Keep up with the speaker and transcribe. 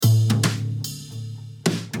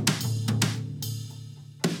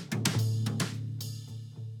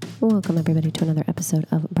Welcome everybody to another episode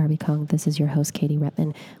of Barbie Kong. This is your host, Katie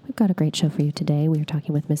Retman. We've got a great show for you today. We are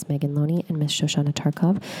talking with Miss Megan Loney and Miss Shoshana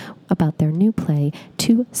Tarkov about their new play,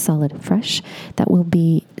 Too Solid Fresh, that will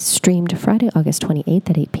be streamed Friday, August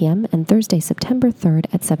 28th at 8 p.m. and Thursday, September 3rd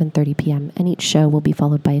at 7:30 p.m. And each show will be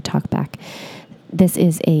followed by a talkback. This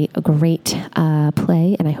is a great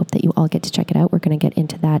play, and I hope that you all get to check it out. We're going to get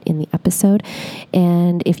into that in the episode.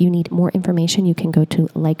 And if you need more information, you can go to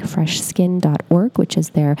likefreshskin.org, which is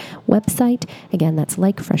their website. Again, that's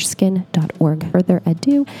likefreshskin.org. Further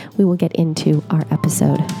ado, we will get into our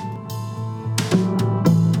episode.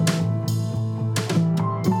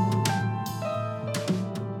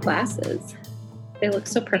 Glasses. They look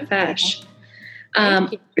so profesh.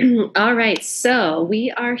 All right, so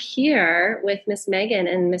we are here with Miss Megan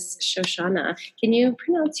and Miss Shoshana. Can you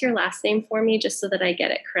pronounce your last name for me just so that I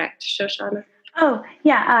get it correct, Shoshana? Oh,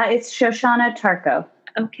 yeah, it's Shoshana Tarko.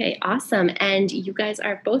 Okay, awesome. And you guys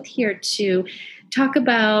are both here to talk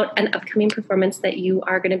about an upcoming performance that you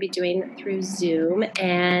are going to be doing through Zoom.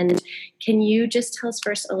 And can you just tell us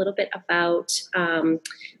first a little bit about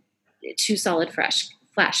Too Solid Fresh,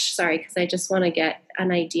 because I just want to get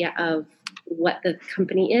an idea of what the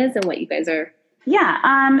company is and what you guys are.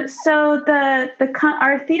 Yeah. So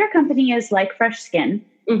our theater company is Like Fresh Skin,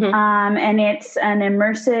 and it's an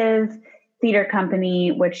immersive theater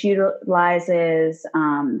company which utilizes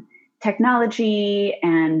technology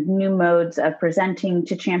and new modes of presenting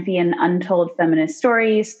to champion untold feminist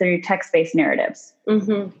stories through text-based narratives.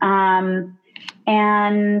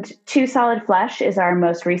 And Too Solid Flesh is our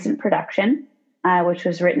most recent production, which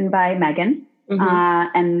was written by Megan.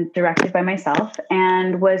 And directed by myself,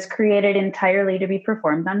 and was created entirely to be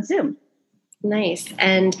performed on Zoom. Nice.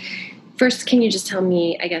 And first, can you just tell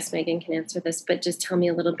me, I guess Megan can answer this, but just tell me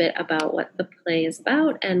a little bit about what the play is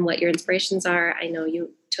about and what your inspirations are. I know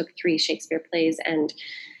you took 3 Shakespeare plays and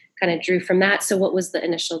kind of drew from that. So what was the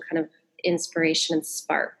initial kind of inspiration and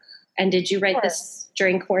spark? And did you write this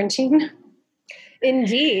during quarantine?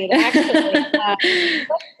 Indeed. Actually,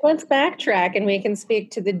 let's backtrack and we can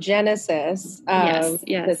speak to the genesis of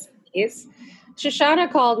this piece. Shoshana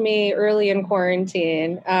called me early in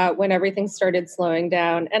quarantine when everything started slowing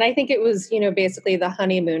down. And I think it was, basically the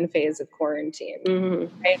honeymoon phase of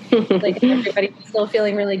quarantine, right? Like everybody's still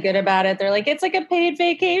feeling really good about it. They're like, it's like a paid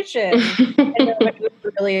vacation. And everybody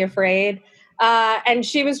was really afraid. And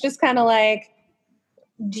she was just kind of like,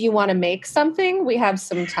 do you want to make something? We have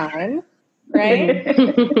some time. Right.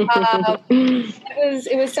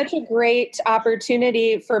 It was such a great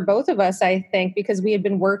opportunity for both of us, I think, because we had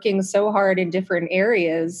been working so hard in different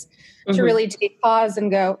areas to really take pause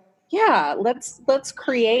and go, yeah, let's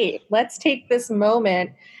create, let's take this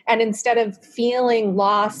moment. And instead of feeling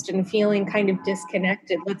lost and feeling kind of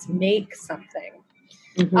disconnected, let's make something.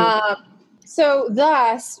 So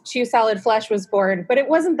thus, Too Solid Flesh was born, but it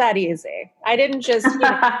wasn't that easy. I didn't just,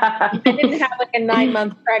 I didn't have like a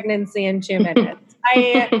 9-month pregnancy in 2 minutes.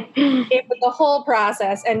 It was the whole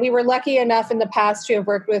process. And we were lucky enough in the past to have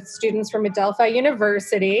worked with students from Adelphi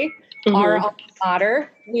University, our alma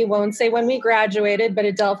mater. We won't say when we graduated, but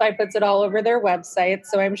Adelphi puts it all over their website.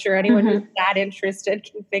 So I'm sure anyone who's that interested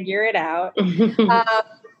can figure it out.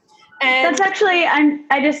 And that's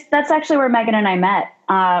actually where Megan and I met,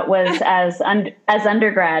 was as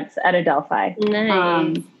undergrads at Adelphi.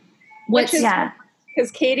 Nice. Because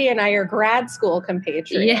Katie and I are grad school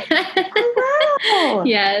compatriots. Yeah. Oh, wow.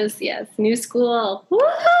 Yes. New school.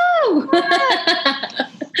 Woo!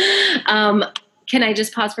 Can I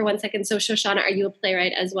just pause for 1 second? So Shoshana, are you a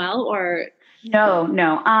playwright as well, or? No.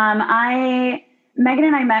 Megan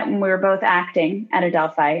and I met when we were both acting at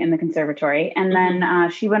Adelphi in the conservatory. And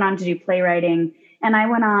then she went on to do playwriting, and I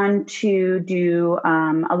went on to do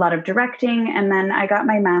a lot of directing. And then I got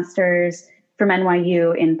my master's from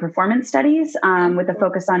NYU in performance studies with a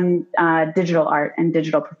focus on digital art and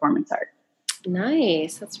digital performance art.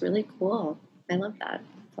 Nice. That's really cool. I love that.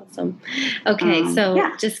 That's awesome. Okay,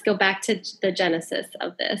 just go back to the genesis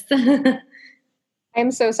of this.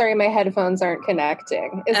 I'm so sorry my headphones aren't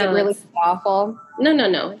connecting. Is it really awful?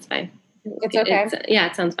 No, it's fine. It's okay?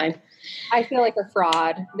 It sounds fine. I feel like a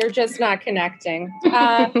fraud. They're just not connecting.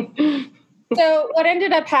 So what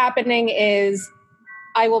ended up happening is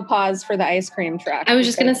I will pause for the ice cream truck. I was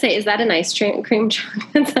just going to say, is that an ice cream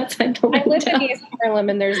truck that's outside the window? I live in East Harlem,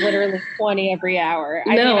 and there's literally 20 every hour.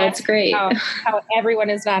 It's great. How everyone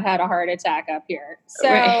has not had a heart attack up here. So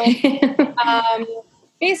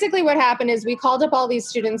basically what happened is we called up all these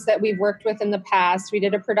students that we've worked with in the past. We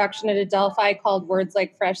did a production at Adelphi called Words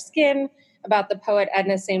Like Fresh Skin about the poet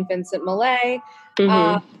Edna St. Vincent Millay.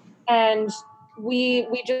 And we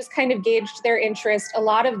just kind of gauged their interest. A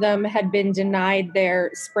lot of them had been denied their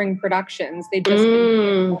spring productions. They just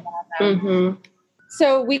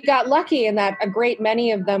So we got lucky in that a great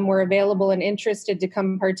many of them were available and interested to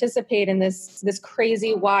come participate in this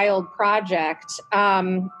crazy, wild project.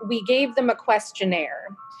 We gave them a questionnaire.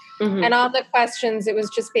 And on the questions, it was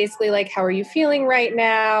just basically like, how are you feeling right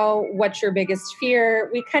now? What's your biggest fear?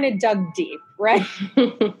 We kind of dug deep, right?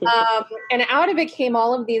 And out of it came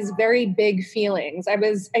all of these very big feelings. I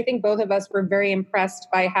think both of us were very impressed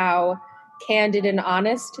by how candid and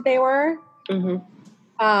honest they were.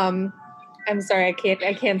 I'm sorry, I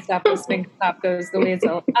can't stop listening. Stop goes the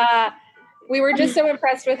weasel. We were just so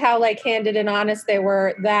impressed with how like candid and honest they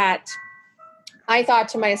were that I thought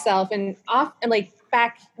to myself, and like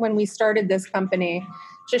back when we started this company,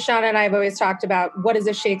 Shoshana and I have always talked about what does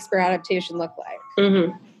a Shakespeare adaptation look like?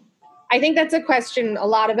 I think that's a question a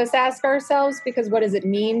lot of us ask ourselves, because what does it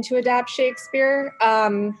mean to adapt Shakespeare?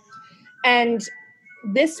 And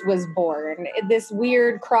this was born, this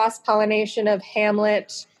weird cross-pollination of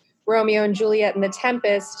Hamlet, Romeo and Juliet, and The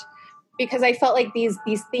Tempest, because I felt like these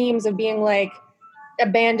themes of being like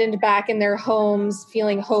abandoned back in their homes,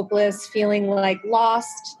 feeling hopeless, feeling like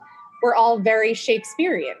lost, were all very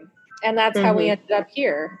Shakespearean. And that's how we ended up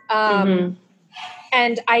here. And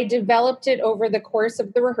I developed it over the course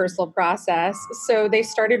of the rehearsal process. So they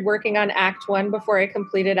started working on Act 1 before I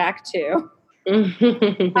completed Act 2.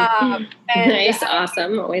 Nice,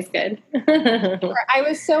 awesome, always good. I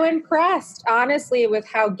was so impressed, honestly, with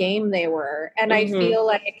how game they were. And I feel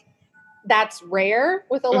like that's rare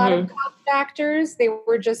with a lot of college actors. They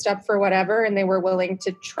were just up for whatever, and they were willing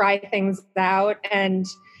to try things out. And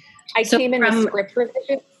I came in with script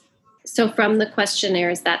revisions. So from the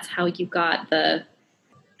questionnaires, that's how you got they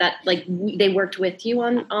worked with you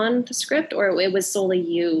on the script, or it was solely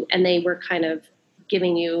you and they were kind of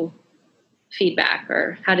giving you feedback,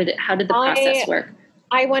 or how did the process work?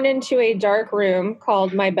 I went into a dark room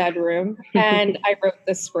called my bedroom and I wrote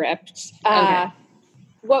the script.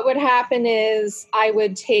 What would happen is I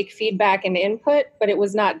would take feedback and input, but it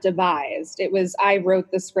was not devised. It was, I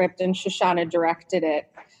wrote the script and Shoshana directed it.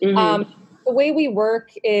 The way we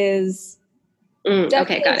work is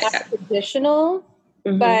definitely not traditional,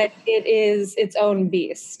 but it is its own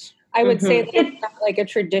beast. I would say that it's not like a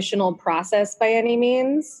traditional process by any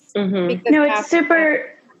means. No, it's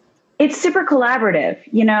super collaborative,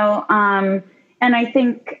 you know? And I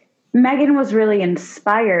think Megan was really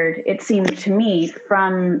inspired, it seemed to me,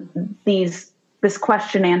 from this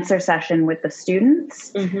question answer session with the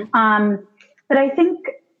students. But I think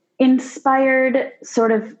inspired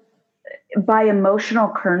sort of by emotional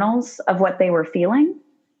kernels of what they were feeling.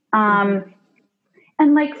 And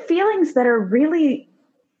like feelings that are really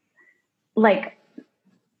like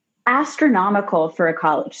astronomical for a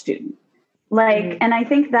college student. Like, and I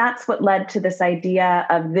think that's what led to this idea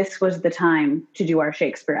of this was the time to do our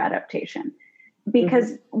Shakespeare adaptation.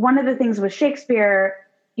 Because one of the things with Shakespeare,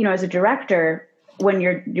 you know, as a director, when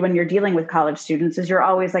you're dealing with college students, is you're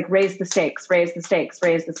always like, raise the stakes, raise the stakes,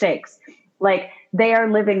 raise the stakes. Like they are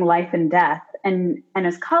living life and death. And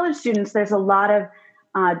as college students, there's a lot of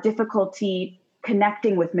difficulty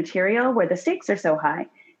connecting with material where the stakes are so high.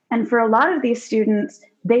 And for a lot of these students,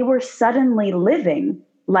 they were suddenly living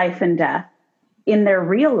life and death in their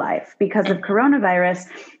real life because of coronavirus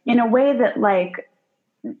in a way that like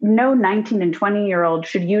no 19 and 20-year-old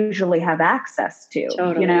should usually have access to,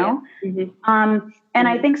 you know? And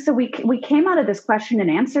I think so we came out of this question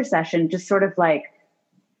and answer session just sort of like,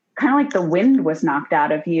 kind of like the wind was knocked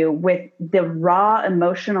out of you with the raw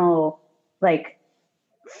emotional, like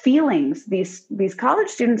feelings these college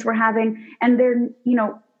students were having. And they're, you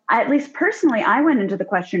know, at least personally, I went into the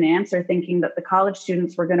question and answer thinking that the college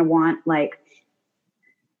students were going to want like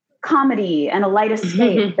comedy and a light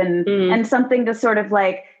escape and something to sort of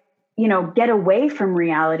like, you know, get away from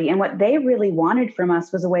reality. And what they really wanted from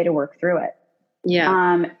us was a way to work through it.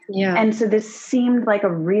 And so this seemed like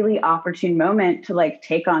a really opportune moment to like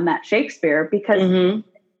take on that Shakespeare because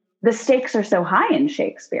the stakes are so high in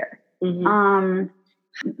Shakespeare.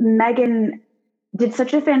 Megan did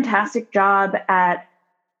such a fantastic job at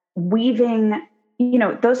weaving, you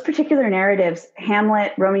know, those particular narratives,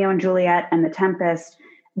 Hamlet, Romeo and Juliet, and The Tempest.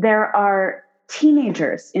 There are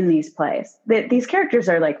teenagers in these plays. These characters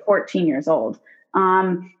are like 14 years old.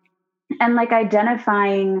 And like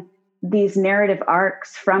identifying these narrative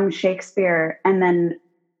arcs from Shakespeare and then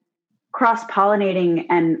cross-pollinating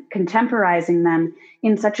and contemporizing them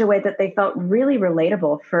in such a way that they felt really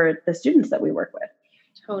relatable for the students that we work with.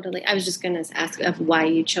 Totally. I was just going to ask of why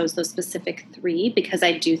you chose those specific three, because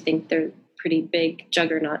I do think they're pretty big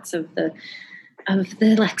juggernauts of the of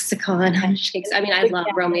the lexicon on Shakespeare. I mean, I love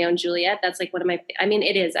Romeo and Juliet. That's like one of my,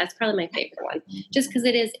 that's probably my favorite one. Just because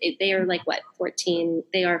they are like, 14,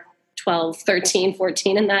 they are 12, 13,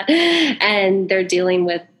 14 in that. And they're dealing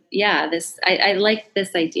with, this, I like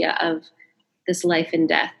this idea of this life and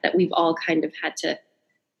death that we've all kind of had to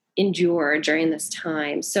endure during this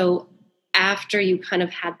time. So after you kind of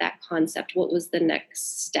had that concept, what was the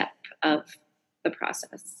next step of the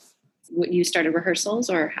process? You started rehearsals,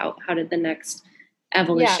 or how did the next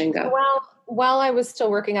evolution go? Well, while I was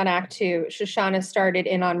still working on Act 2, Shoshana started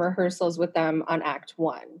in on rehearsals with them on Act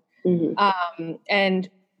 1. Mm-hmm. And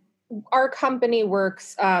our company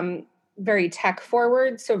works very tech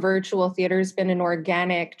forward, so virtual theater has been an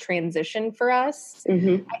organic transition for us.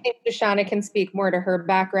 Mm-hmm. I think Shoshana can speak more to her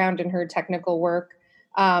background and her technical work,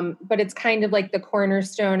 but it's kind of like the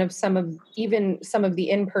cornerstone of some of the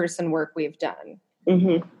in-person work we've done.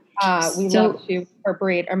 Mm-hmm. We love to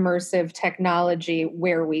incorporate immersive technology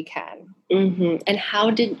where we can. Mm-hmm.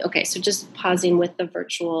 And so just pausing with the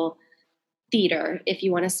virtual theater, if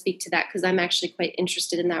you want to speak to that, because I'm actually quite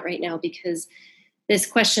interested in that right now, because this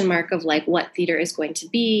question mark of like what theater is going to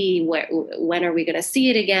be, when are we going to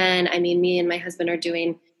see it again? I mean, me and my husband are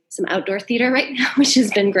doing some outdoor theater right now, which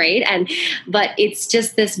has been great. But it's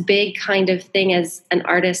just this big kind of thing as an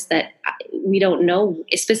artist that we don't know,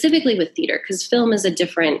 specifically with theater, because film is a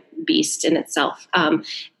different beast in itself.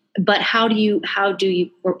 But how do you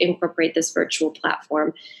incorporate this virtual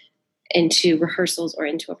platform into rehearsals or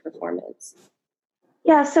into a performance?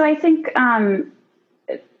 Yeah, so I think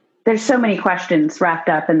there's so many questions wrapped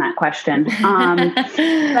up in that question.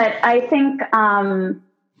 But I think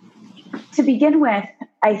to begin with,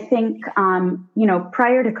 I think,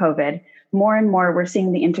 prior to COVID, more and more we're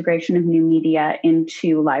seeing the integration of new media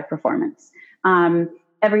into live performance.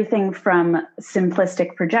 Everything from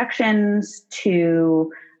simplistic projections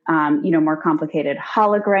to more complicated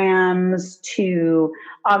holograms to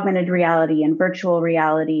augmented reality and virtual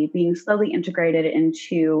reality being slowly integrated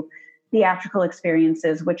into theatrical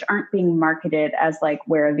experiences, which aren't being marketed as like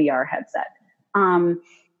wear a VR headset.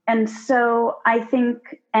 And so I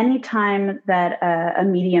think anytime that a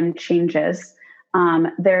medium changes,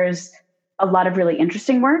 there's a lot of really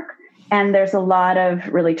interesting work and there's a lot of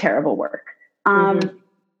really terrible work.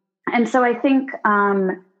 And so I think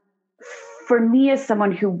for me, as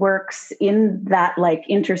someone who works in that like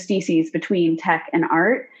interstices between tech and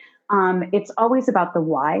art, it's always about the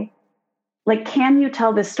why. Like, can you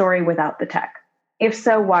tell this story without the tech? If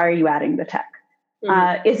so, why are you adding the tech?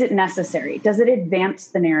 Is it necessary? Does it advance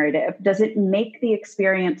the narrative? Does it make the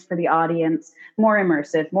experience for the audience more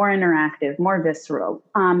immersive, more interactive, more visceral?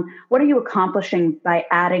 What are you accomplishing by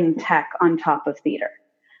adding tech on top of theater?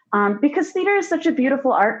 Because theater is such a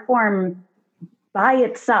beautiful art form by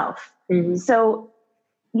itself. Mm-hmm. So,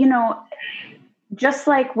 just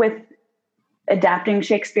like with adapting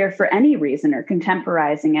Shakespeare for any reason or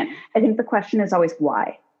contemporizing it, I think the question is always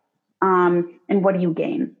why, and what do you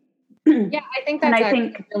gain? Yeah, I think that's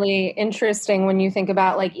really interesting when you think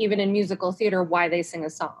about, like, even in musical theater, why they sing a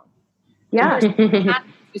song. Yeah, have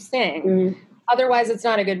to sing. Mm-hmm. Otherwise, it's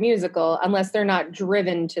not a good musical unless they're not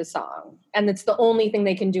driven to song, and it's the only thing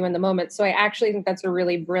they can do in the moment. So I actually think that's a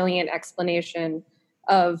really brilliant explanation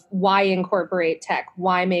of why incorporate tech,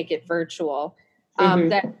 why make it virtual,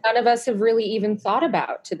 that none of us have really even thought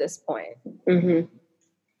about to this point. Mm-hmm.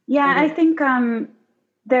 Yeah, I think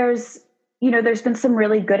there's been some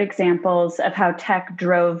really good examples of how tech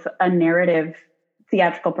drove a narrative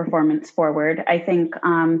theatrical performance forward. I think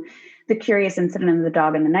The Curious Incident of the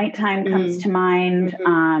Dog in the Nighttime comes to mind.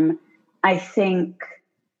 I think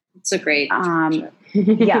it's a great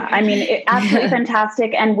yeah, I mean, absolutely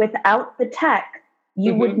fantastic. And without the tech,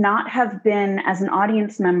 you would not have been, as an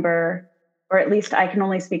audience member, or at least I can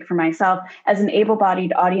only speak for myself, as an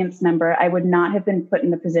able-bodied audience member, I would not have been put in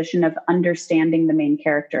the position of understanding the main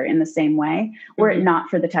character in the same way, were it not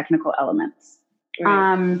for the technical elements.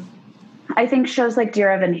 Right. I think shows like Dear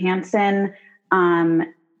Evan Hansen,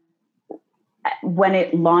 when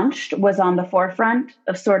it launched, was on the forefront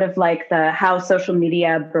of sort of like how social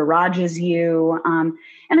media barrages you. And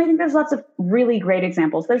I think there's lots of really great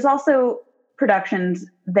examples. There's also productions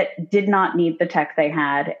that did not need the tech they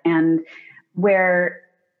had, and where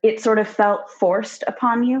it sort of felt forced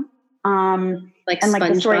upon you. Like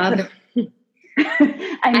SpongeBob.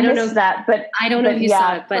 I missed that, but I don't know if you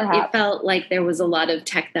saw it, but perhaps. It felt like there was a lot of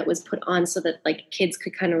tech that was put on so that like kids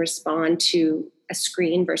could kind of respond to a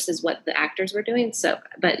screen versus what the actors were doing. So,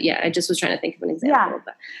 but yeah, I just was trying to think of an example. Yeah,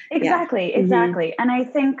 but, exactly. And I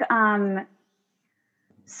think,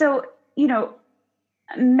 so,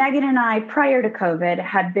 Megan and I, prior to COVID,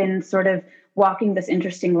 had been sort of walking this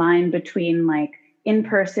interesting line between like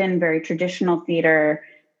in-person, very traditional theater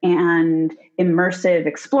and immersive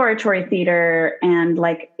exploratory theater and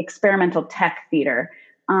like experimental tech theater,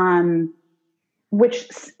 which,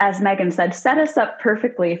 as Megan said, set us up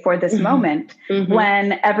perfectly for this moment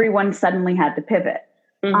when everyone suddenly had to pivot.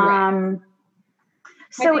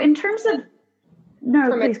 So in terms of,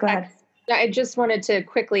 please go ahead. I just wanted to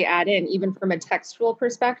quickly add in, even from a textual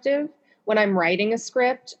perspective, when I'm writing a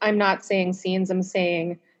script, I'm not saying scenes, I'm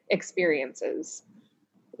saying experiences.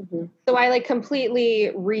 So I like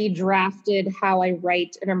completely redrafted how I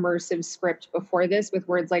write an immersive script before this with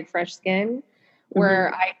words like fresh skin,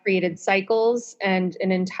 where I created cycles and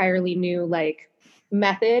an entirely new like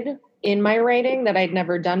method in my writing that I'd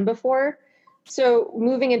never done before. So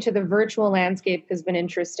moving into the virtual landscape has been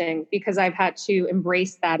interesting because I've had to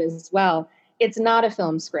embrace that as well. It's not a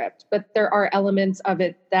film script, but there are elements of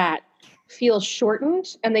it that feel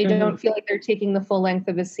shortened and they don't feel like they're taking the full length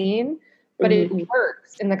of a scene, but it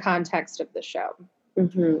works in the context of the show.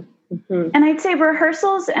 And I'd say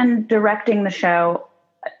rehearsals and directing the show,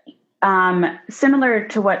 similar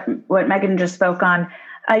to what Megan just spoke on,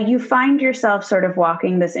 you find yourself sort of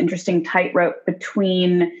walking this interesting tightrope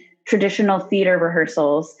between traditional theater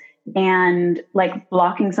rehearsals and like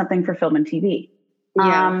blocking something for film and TV.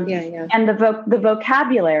 And the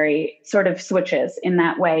vocabulary sort of switches in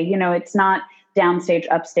that way. You know, it's not downstage,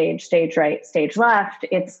 upstage, stage right, stage left.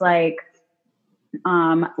 It's like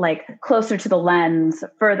closer to the lens,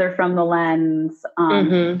 further from the lens.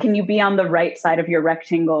 Can you be on the right side of your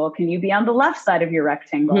rectangle? Can you be on the left side of your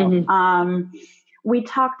rectangle? We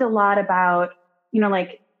talked a lot about, you know,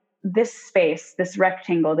 like this space, this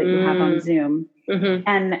rectangle that you have on Zoom,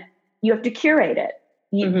 and you have to curate it.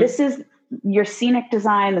 This is your scenic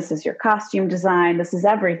design. This is your costume design. This is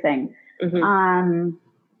everything. And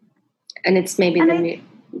it's maybe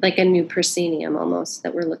a new proscenium almost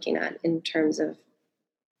that we're looking at in terms of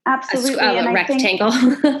absolutely a rectangle.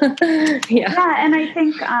 And I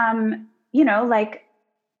think, you know, like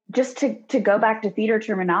just to go back to theater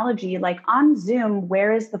terminology, like on Zoom,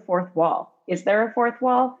 where is the fourth wall? Is there a fourth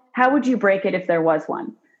wall? How would you break it if there was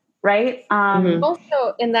one? Right.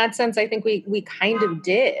 Also, in that sense, I think we kind of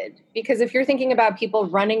did, because if you're thinking about people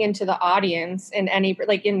running into the audience in any,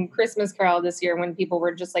 like in Christmas Carol this year, when people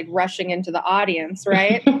were just like rushing into the audience,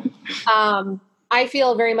 right? I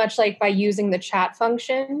feel very much like by using the chat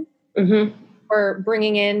function or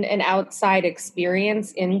bringing in an outside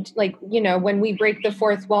experience in, like, you know, when we break the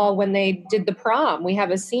fourth wall, when they did the prom, we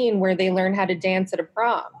have a scene where they learn how to dance at a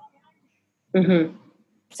prom.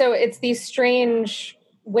 So it's these strange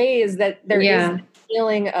ways that there is a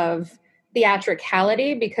feeling of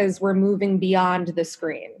theatricality because we're moving beyond the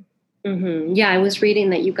screen. I was reading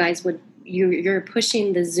that you guys you're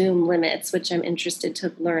pushing the Zoom limits, which I'm interested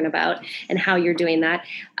to learn about and how you're doing that.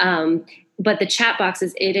 But the chat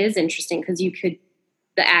boxes, it is interesting because the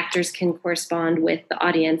actors can correspond with the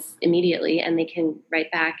audience immediately and they can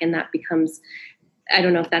write back, and that becomes, I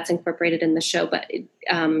don't know if that's incorporated in the show, but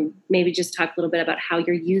maybe just talk a little bit about how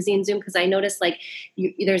you're using Zoom. Because I noticed like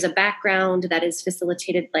there's a background that is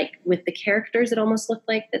facilitated like with the characters. It almost looked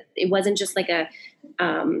like that it wasn't just like a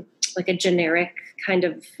generic kind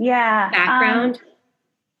of background.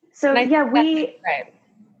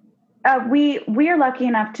 We are lucky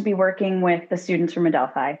enough to be working with the students from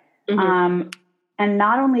Adelphi. And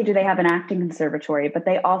not only do they have an acting conservatory, but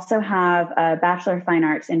they also have a Bachelor of Fine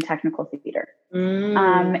Arts in Technical Theater.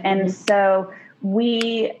 And so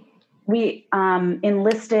we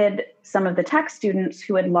enlisted some of the tech students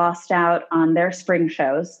who had lost out on their spring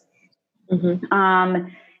shows.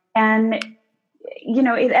 And, you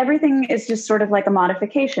know, everything is just sort of like a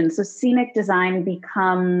modification. So scenic design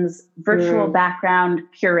becomes virtual background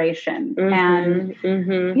curation. And,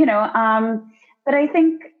 you know, but I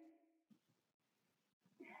think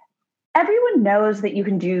everyone knows that you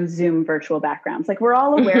can do Zoom virtual backgrounds. Like we're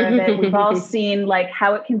all aware of it. We've all seen like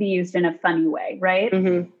how it can be used in a funny way, right?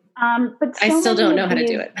 But I still don't know how to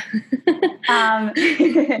do it.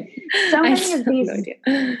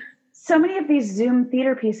 So many of these Zoom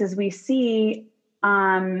theater pieces we see,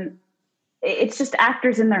 it's just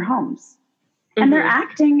actors in their homes and they're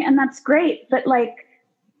acting, and that's great. But like,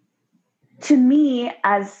 to me,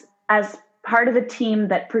 as part of the team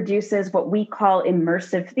that produces what we call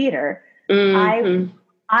immersive theater,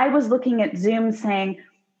 I was looking at Zoom saying,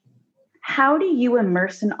 how do you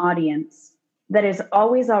immerse an audience that is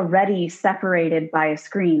always already separated by a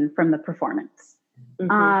screen from the performance?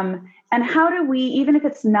 And how do we, even if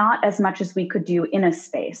it's not as much as we could do in a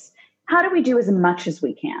space, how do we do as much as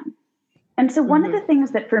we can? And so one of the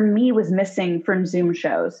things that for me was missing from Zoom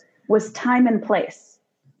shows was time and place.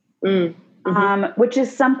 which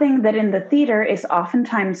is something that in the theater is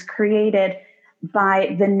oftentimes created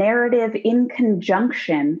by the narrative in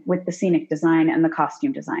conjunction with the scenic design and the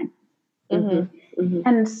costume design.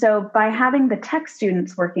 And so by having the tech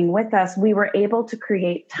students working with us, we were able to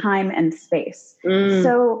create time and space.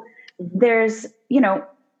 So there's,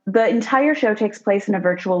 the entire show takes place in a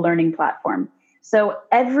virtual learning platform. So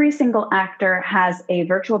every single actor has a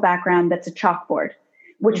virtual background that's a chalkboard,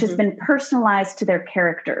 which has been personalized to their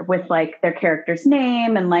character with like their character's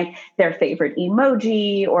name and like their favorite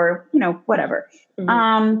emoji or, whatever.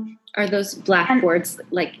 Are those blackboards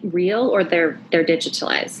like real or they're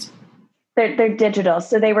digitalized? They're digital.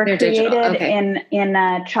 So they were created in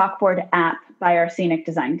a chalkboard app by our scenic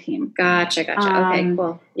design team. Gotcha. Okay,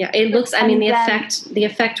 cool. Yeah, it looks, the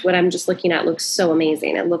effect, what I'm just looking at looks so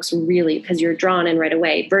amazing. It looks really, because you're drawn in right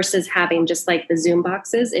away versus having just like the Zoom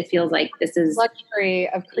boxes. It feels like this is luxury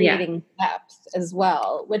of creating depth as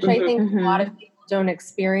well, which I think a lot of people don't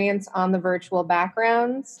experience on the virtual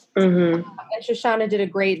backgrounds. And Shoshana did a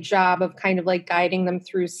great job of kind of like guiding them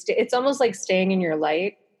through. It's almost like staying in your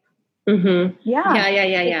light.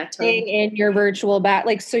 Yeah. Staying in your virtual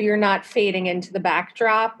so you're not fading into the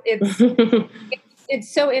backdrop.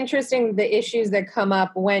 It's so interesting, the issues that come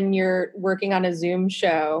up when you're working on a Zoom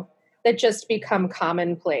show that just become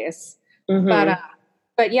commonplace.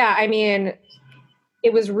 But yeah, I mean,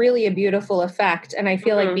 it was really a beautiful effect. And I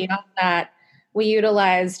feel like beyond that, we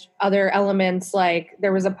utilized other elements, like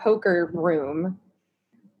there was a poker room.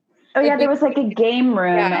 Oh yeah, there was like a game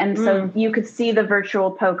room, and so you could see the virtual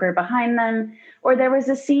poker behind them. Or there was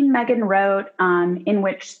a scene Megan wrote in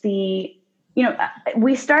which we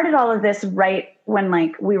started all of this right when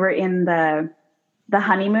like we were in the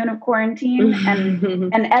honeymoon of quarantine,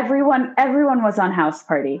 and everyone was on House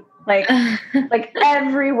Party. Like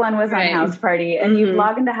everyone was on House Party, and you'd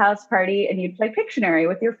log into House Party and you'd play Pictionary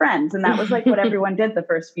with your friends, and that was like what everyone did the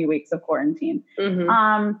first few weeks of quarantine.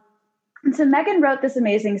 And so Megan wrote this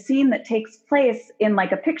amazing scene that takes place in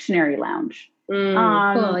like a Pictionary lounge.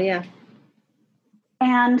 Cool, yeah.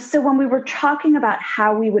 And so when we were talking about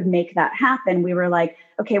how we would make that happen, we were like,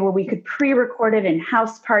 okay, well, we could pre-record it in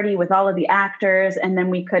House Party with all of the actors, and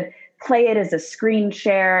then we could play it as a screen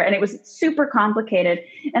share. And it was super complicated.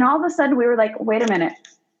 And all of a sudden we were like, wait a minute,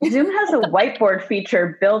 Zoom has a whiteboard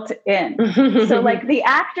feature built in. So like the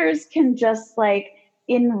actors can just like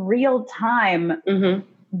in real time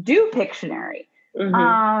do Pictionary.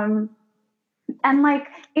 And like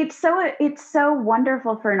it's so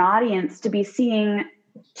wonderful for an audience to be seeing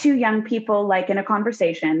two young people like in a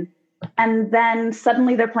conversation, and then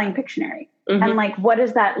suddenly they're playing Pictionary. And like what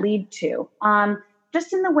does that lead to?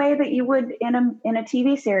 Just in the way that you would in a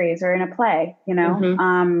TV series or in a play,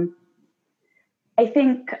 I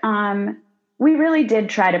think we really did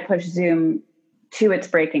try to push Zoom to its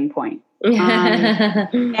breaking point.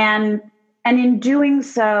 And in doing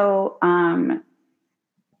so,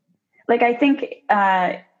 like I think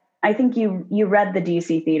you read the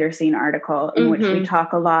DC Theater Scene article in which we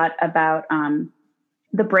talk a lot about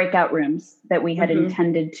the breakout rooms that we had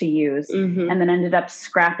intended to use, and then ended up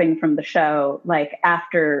scrapping from the show. Like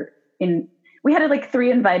we had like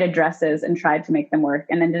 3 invited dresses and tried to make them work,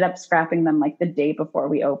 and ended up scrapping them like the day before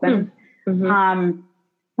we opened,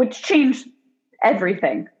 which changed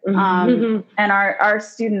everything. And our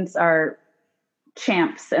students are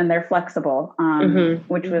champs and they're flexible,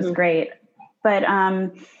 which was great. But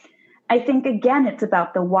I think again, it's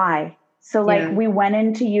about the why. So like we went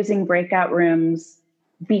into using breakout rooms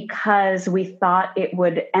because we thought it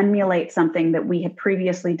would emulate something that we had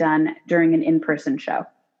previously done during an in-person show.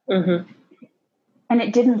 And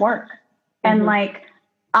it didn't work. And like,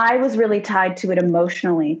 I was really tied to it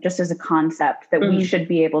emotionally, just as a concept that we should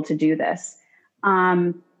be able to do this.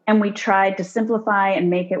 And we tried to simplify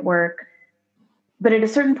and make it work. But at a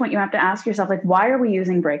certain point, you have to ask yourself, like, why are we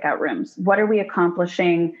using breakout rooms? What are we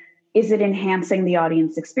accomplishing? Is it enhancing the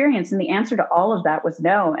audience experience? And the answer to all of that was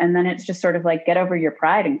no. And then it's just sort of like, get over your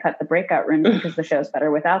pride and cut the breakout rooms because the show's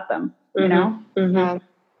better without them, you know?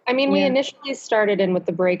 I mean, we initially started in with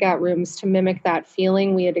the breakout rooms to mimic that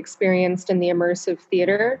feeling we had experienced in the immersive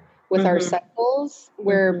theater with our cycles,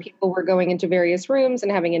 where people were going into various rooms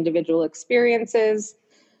and having individual experiences.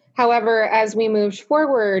 However, as we moved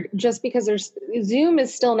forward, just because Zoom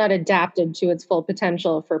is still not adapted to its full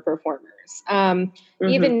potential for performers.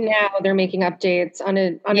 Even now, they're making updates on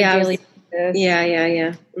a daily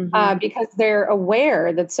basis. Because they're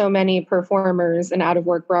aware that so many performers and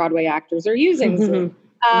out-of-work Broadway actors are using Zoom.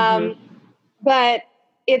 But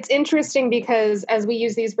it's interesting because as we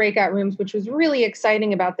use these breakout rooms, which was really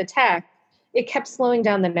exciting about the tech, it kept slowing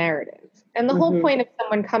down the narrative. And the whole point of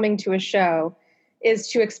someone coming to a show is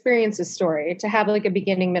to experience a story, to have like a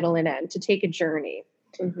beginning, middle, and end, to take a journey.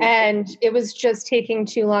 Mm-hmm. And it was just taking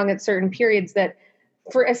too long at certain periods that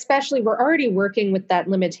especially we're already working with that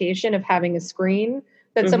limitation of having a screen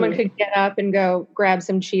that someone could get up and go grab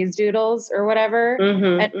some cheese doodles or whatever.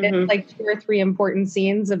 And it's like 2 or 3 important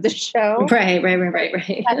scenes of the show. Right.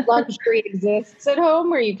 That luxury exists at home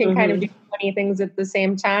where you can kind of do 20 things at the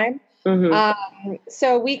same time.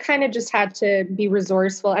 So we kind of just had to be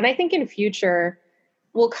resourceful. And I think in future,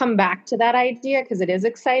 we'll come back to that idea because it is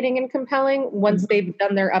exciting and compelling once they've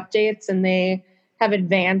done their updates and they have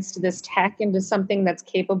advanced this tech into something that's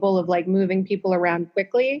capable of like moving people around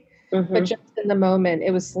quickly. But just in the moment,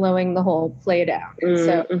 it was slowing the whole play down. And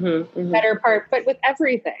so better part, but with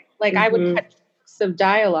everything, like I would cut chunks of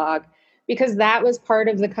dialogue because that was part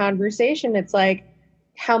of the conversation. It's like,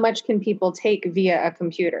 how much can people take via a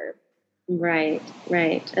computer? Right.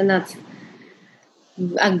 And that's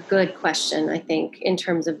a good question, I think, in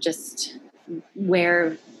terms of just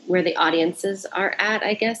where the audiences are at,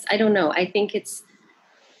 I guess. I don't know. I think it's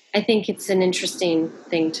an interesting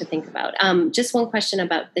thing to think about. Just one question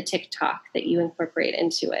about the TikTok that you incorporate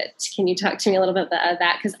into it. Can you talk to me a little bit about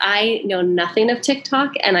that? Because I know nothing of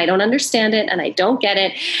TikTok and I don't understand it and I don't get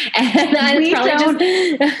it. And we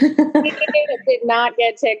did not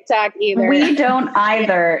get TikTok either. We don't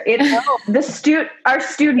either. It's our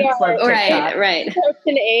students love TikTok. Right. Such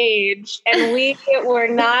an age, and we were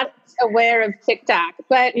not aware of TikTok.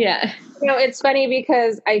 But it's funny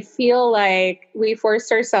because I feel like we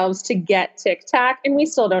forced ourselves to get TikTok and we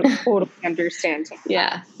still don't totally understand TikTok.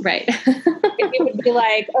 Yeah, right. It would be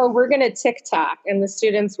like, oh, we're going to TikTok, and the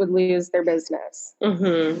students would lose their business.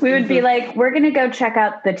 We would be like, we're going to go check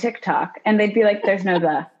out the TikTok. And they'd be like, there's no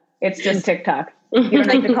the. It's just TikTok. You don't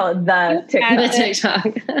have to call it the TikTok. The TikTok.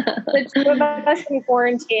 The 2 of us in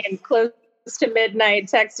quarantine, close to midnight,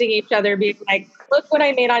 texting each other, being like, look what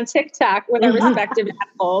I made on TikTok with our respective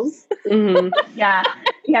animals. Yeah.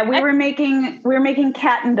 We were making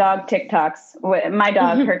cat and dog TikToks. My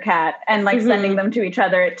dog, her cat, and like sending them to each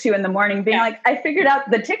other at 2 a.m, being like, I figured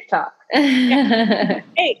out the TikTok. Hey,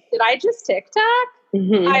 did I just TikTok?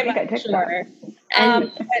 I'm not sure.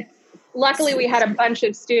 But luckily, we had a bunch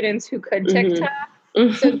of students who could TikTok.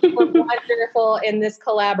 So they were wonderful in this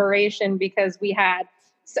collaboration because we had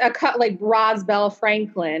like Rosbell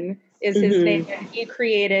Franklin is his name. And he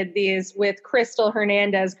created these with Crystal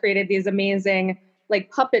Hernandez, created these amazing like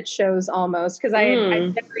puppet shows almost. Because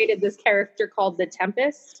I created this character called the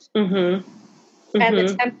Tempest. And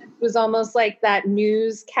the Tempest was almost like that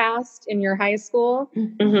newscast in your high school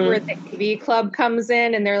where the AV club comes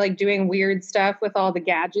in and they're like doing weird stuff with all the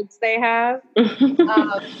gadgets they have.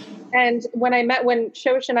 And when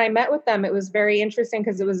Shosh and I met with them, it was very interesting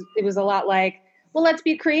because it was a lot like, well, let's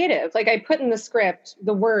be creative. Like I put in the script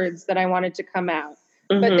the words that I wanted to come out,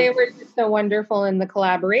 but they were just so wonderful in the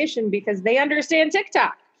collaboration because they understand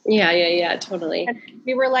TikTok. Yeah, totally. And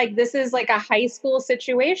we were like, this is like a high school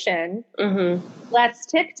situation. Let's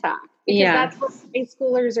TikTok. Because that's what high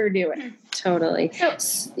schoolers are doing. Totally. So,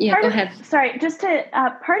 go ahead. Sorry, just to,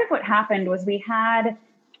 part of what happened was we had,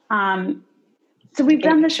 so we've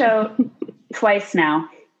done the show twice now,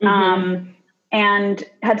 and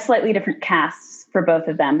had slightly different casts for both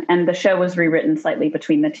of them. And the show was rewritten slightly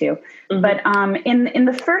between the two. But in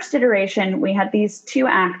the first iteration, we had these 2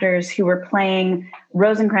 actors who were playing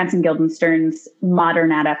Rosencrantz and Guildenstern's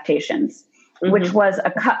modern adaptations, which was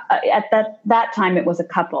at that time, it was a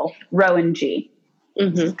couple, Ro and G.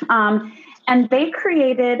 And they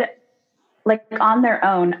created, like on their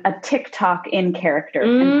own, a TikTok in character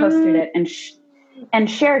and posted it and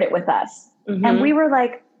shared it with us. And we were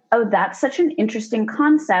like, oh, that's such an interesting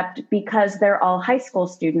concept because they're all high school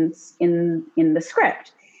students in the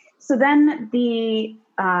script. So then the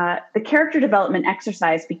character development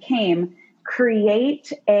exercise became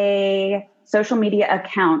create a social media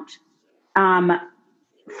account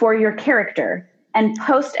for your character and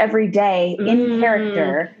post every day in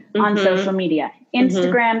character on social media,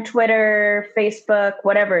 Instagram, Twitter, Facebook,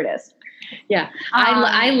 whatever it is. Yeah,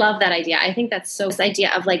 I love that idea. I think that's this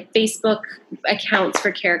idea of like Facebook accounts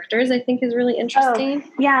for characters, I think is really interesting.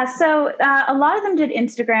 So a lot of them did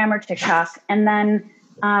Instagram or TikTok, and then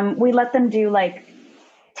we let them do like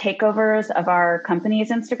takeovers of our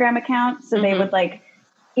company's Instagram account. So they would like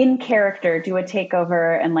in character do a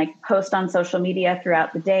takeover and like post on social media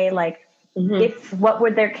throughout the day, like if what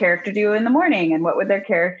would their character do in the morning and what would their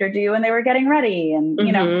character do when they were getting ready, and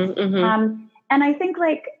you know, and I think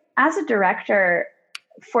like, as a director,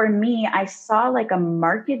 for me, I saw like a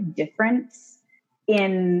marked difference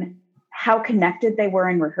in how connected they were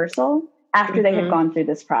in rehearsal after they had gone through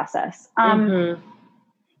this process. Do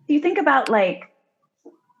you think about like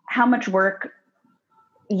how much work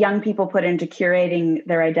young people put into curating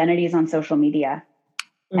their identities on social media,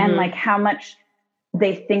 and like how much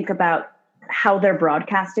they think about how they're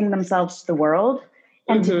broadcasting themselves to the world.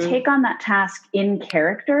 And to take on that task in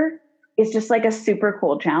character is just like a super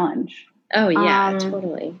cool challenge. Oh yeah,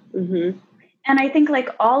 totally. And I think like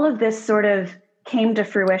all of this sort of came to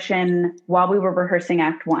fruition while we were rehearsing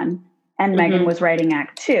Act 1 and Megan was writing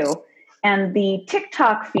Act 2. And the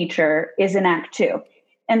TikTok feature is in Act 2.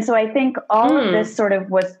 And so I think all of this sort of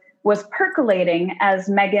was percolating as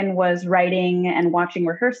Megan was writing and watching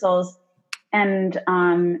rehearsals. And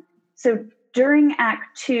so during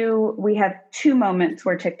Act 2, we have 2 moments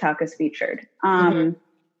where TikTok is featured.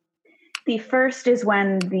 The first is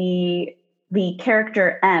when the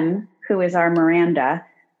character M, who is our Miranda,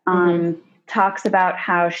 talks about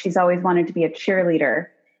how she's always wanted to be a cheerleader,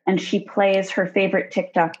 and she plays her favorite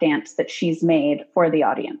TikTok dance that she's made for the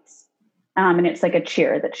audience. And it's like a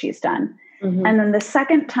cheer that she's done. And then the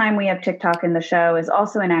second time we have TikTok in the show is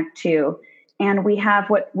also in Act 2, and we have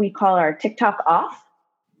what we call our TikTok off,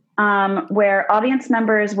 where audience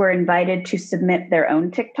members were invited to submit their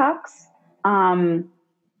own TikToks.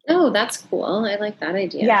 Oh, that's cool. I like that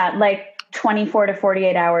idea. Yeah, like 24 to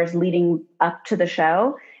 48 hours leading up to the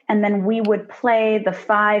show. And then we would play the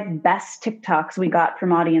 5 best TikToks we got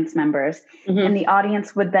from audience members. And the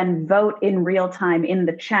audience would then vote in real time in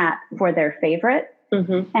the chat for their favorite.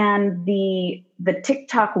 And the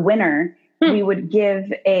TikTok winner, we would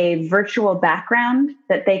give a virtual background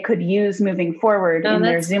that they could use moving forward in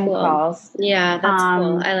their Zoom calls. Yeah, that's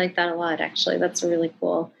cool. I like that a lot, actually. That's really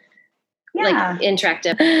cool. Yeah. Like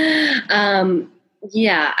interactive.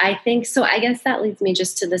 Yeah, I think so. I guess that leads me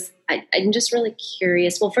just to this. I'm just really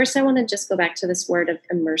curious. Well, first I want to just go back to this word of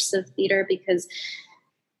immersive theater, because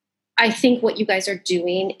I think what you guys are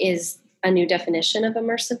doing is a new definition of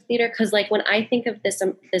immersive theater. Because like when I think of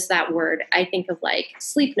that word, I think of like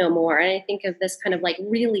Sleep No More, and I think of this kind of like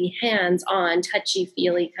really hands-on,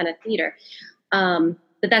 touchy-feely kind of theater.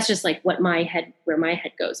 But that's just like where my head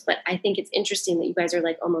goes. But I think it's interesting that you guys are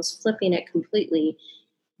like almost flipping it completely,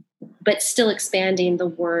 but still expanding the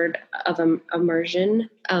word of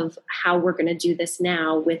immersion of how we're going to do this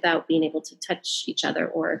now without being able to touch each other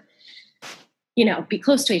or, be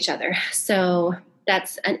close to each other. So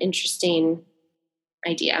that's an interesting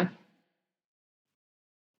idea.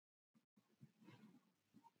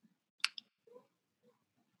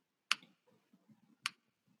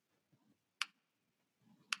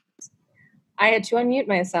 I had to unmute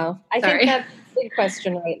myself. I think that's a big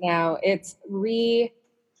question right now. It's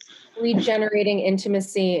regenerating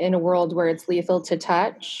intimacy in a world where it's lethal to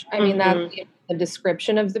touch. I mean, that's the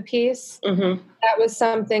description of the piece. That was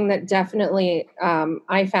something that definitely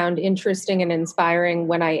I found interesting and inspiring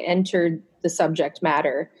when I entered the subject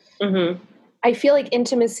matter. I feel like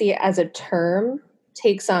intimacy as a term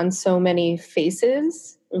takes on so many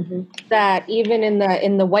faces that even in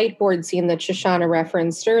the whiteboard scene that Shoshana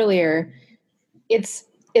referenced earlier, it's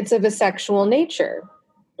of a sexual nature.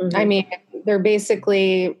 I mean, they're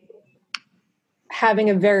basically having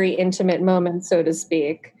a very intimate moment, so to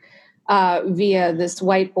speak, via this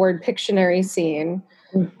whiteboard Pictionary scene.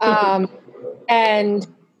 And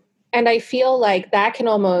I feel like that can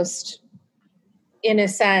almost, in a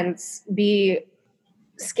sense, be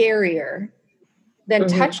scarier than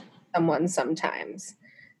touching someone sometimes,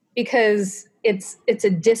 because it's a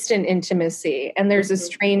distant intimacy and there's a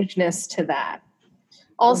strangeness to that.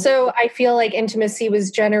 Also, I feel like intimacy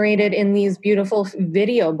was generated in these beautiful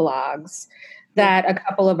video blogs that a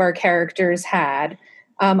couple of our characters had.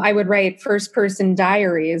 I would write first-person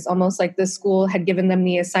diaries, almost like the school had given them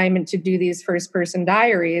the assignment to do these first-person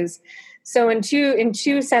diaries. So in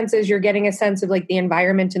two senses, you're getting a sense of like the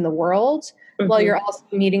environment in the world, while you're also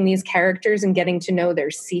meeting these characters and getting to know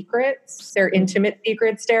their secrets, their intimate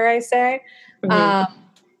secrets, dare I say.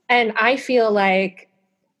 And I feel like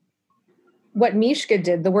what Mishka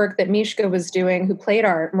did, the work that Mishka was doing, who played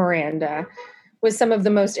our Miranda, was some of the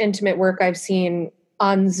most intimate work I've seen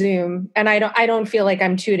on Zoom. And I don't feel like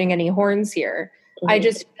I'm tooting any horns here. I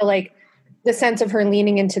just feel like the sense of her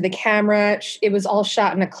leaning into the camera, it was all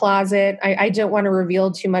shot in a closet. I don't want to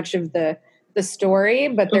reveal too much of the story,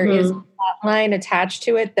 but there is a plot line attached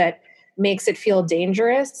to it that makes it feel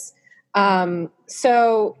dangerous.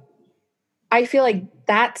 So I feel like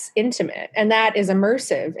that's intimate and that is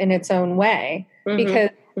immersive in its own way, because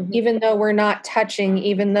even though we're not touching,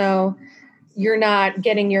 even though you're not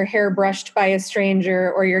getting your hair brushed by a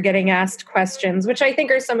stranger or you're getting asked questions, which I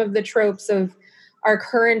think are some of the tropes of our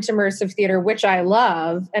current immersive theater, which I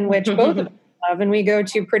love and which both of us love and we go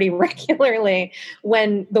to pretty regularly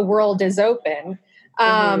when the world is open.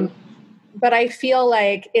 but I feel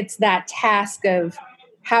like it's that task of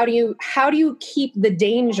how do you keep the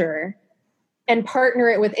danger and partner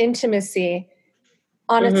it with intimacy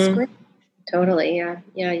on a screen. Totally. Yeah.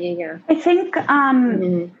 I think,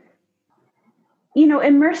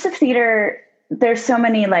 immersive theater, there's so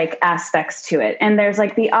many like aspects to it. And there's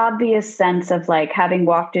like the obvious sense of like having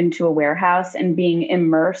walked into a warehouse and being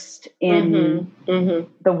immersed in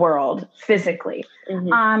the world physically.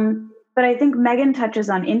 But I think Megan touches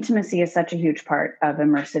on intimacy as such a huge part of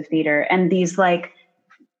immersive theater, and these like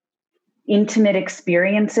intimate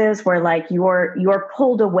experiences where like you're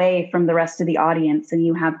pulled away from the rest of the audience and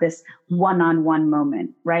you have this one-on-one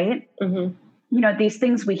moment, right? These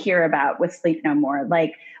things we hear about with Sleep No More,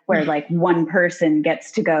 like where like one person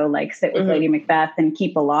gets to go like sit with Lady Macbeth and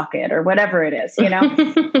keep a locket or whatever it is, or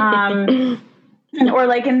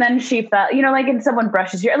like, and then she felt, like, and someone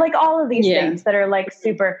brushes your, like all of these things that are like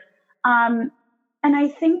super. And I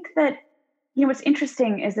think that, what's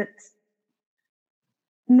interesting is it's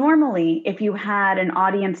normally if you had an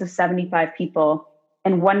audience of 75 people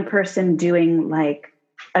and one person doing like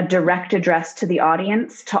a direct address to the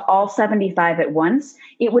audience, to all 75 at once,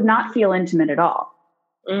 it would not feel intimate at all.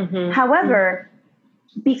 However,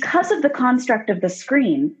 because of the construct of the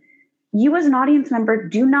screen, you as an audience member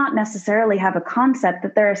do not necessarily have a concept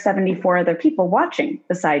that there are 74 other people watching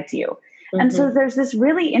besides you. And so there's this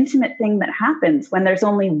really intimate thing that happens when there's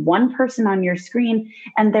only one person on your screen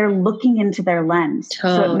and they're looking into their lens.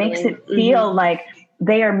 So it makes it feel like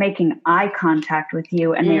they are making eye contact with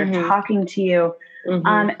you and they are talking to you.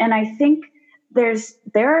 And I think there's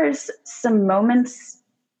some moments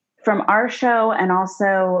from our show, and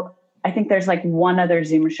also I think there's like one other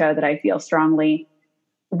Zoom show that I feel strongly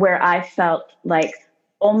where I felt like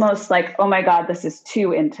almost like, oh my God, this is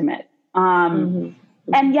too intimate. And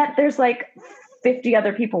yet there's like 50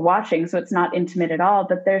 other people watching, so it's not intimate at all.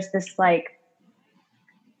 But there's this like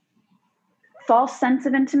false sense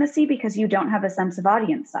of intimacy because you don't have a sense of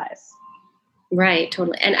audience size. Right,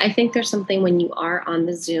 totally. And I think there's something when you are on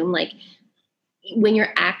the Zoom, like when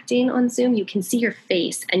you're acting on Zoom, you can see your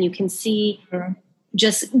face and you can see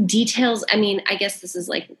just details. I mean, I guess this is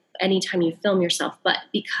like anytime you film yourself, but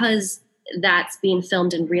because that's being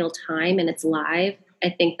filmed in real time and it's live, I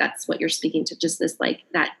think that's what you're speaking to, just this like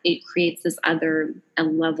that it creates this other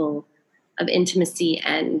level of intimacy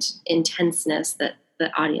and intenseness that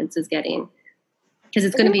the audience is getting. Because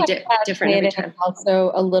it's going to be different every time.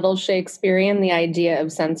 Also a little Shakespearean, the idea of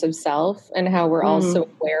sense of self and how we're also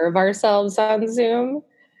aware of ourselves on Zoom.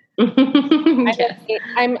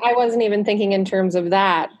 I wasn't even thinking in terms of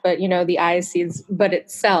that, but the eye sees, but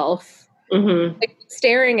itself, like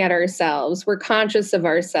staring at ourselves, we're conscious of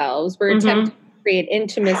ourselves, we're attempting to create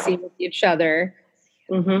intimacy with each other.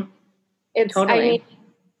 It's totally. I mean,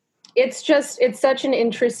 it's such an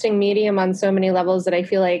interesting medium on so many levels that I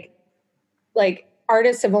feel like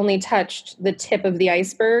artists have only touched the tip of the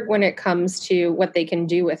iceberg when it comes to what they can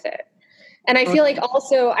do with it. And I feel like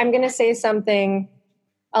also I'm going to say something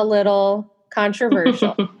a little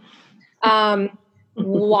controversial.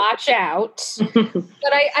 Watch out.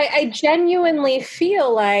 But I genuinely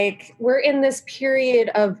feel like we're in this period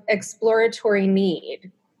of exploratory need.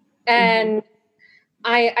 And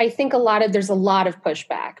I think there's a lot of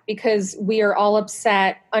pushback because we are all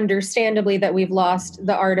upset, understandably, that we've lost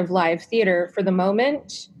the art of live theater for the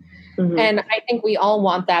moment. And I think we all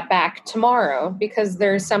want that back tomorrow because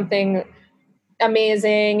there's something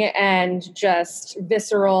amazing and just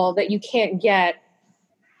visceral that you can't get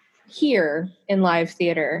here in live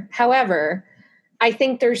theater. However, I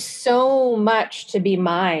think there's so much to be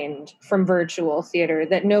mined from virtual theater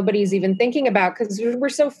that nobody's even thinking about because we're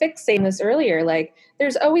so fixating this earlier. Like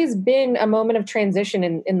there's always been a moment of transition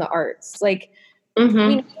in the arts. Like we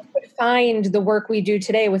never would find the work we do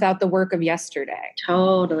today without the work of yesterday.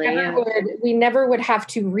 Totally. We never would have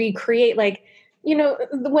to recreate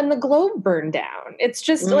when the Globe burned down. It's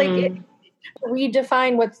just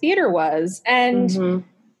redefine what theater was. And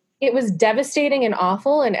it was devastating and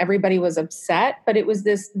awful and everybody was upset, but it was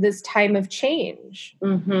this time of change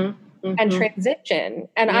and transition.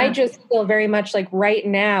 And I just feel very much like right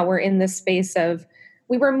now we're in this space of,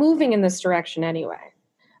 we were moving in this direction anyway.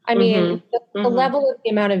 I mean, the level of the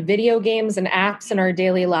amount of video games and apps in our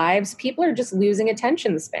daily lives, people are just losing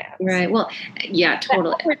attention spans. Right. Well, yeah,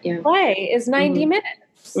 totally. The play is 90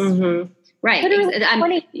 minutes. Right. Literally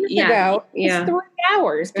 20 years ago, it's 3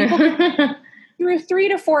 hours. People through 3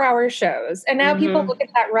 to 4 hour shows. And now people look at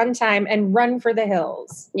that runtime and run for the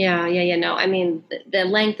hills. Yeah. No, I mean, the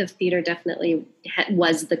length of theater definitely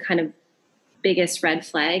was the kind of biggest red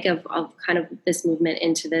flag of kind of this movement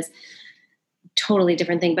into this totally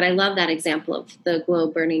different thing. But I love that example of the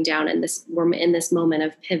globe burning down, and we're in this moment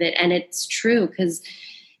of pivot. And it's true because,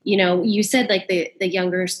 you know, you said like the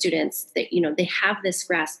younger students that, you know, they have this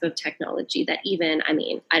grasp of technology that even, I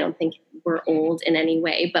mean, I don't think we're old in any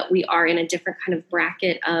way, but we are in a different kind of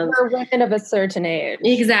bracket of. We're women of a certain age.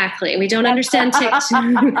 Exactly. We don't understand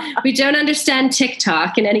TikTok. We don't understand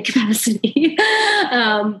TikTok in any capacity.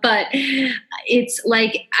 But it's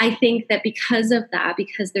like, I think that because of that,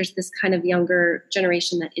 because there's this kind of younger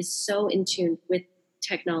generation that is so in tune with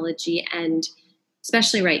technology, and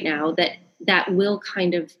especially right now, that will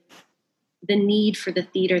kind of, the need for the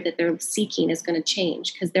theater that they're seeking is going to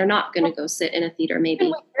change, because they're not going to go sit in a theater maybe.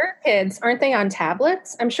 Your kids, aren't they on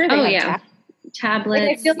tablets? I'm sure they have tablets.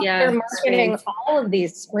 Like, I feel like they're marketing all of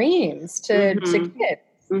these screens to kids.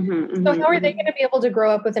 So how are they going to be able to grow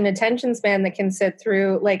up with an attention span that can sit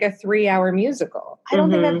through like a 3-hour musical? I don't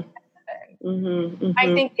think that's happening.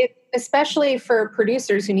 I think especially for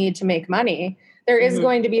producers who need to make money, there is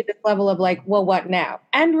going to be this level of like, well, what now?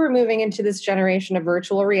 And we're moving into this generation of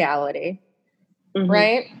virtual reality,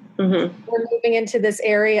 right? We're moving into this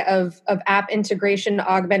area of app integration,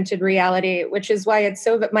 augmented reality, which is why it's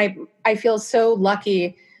I feel so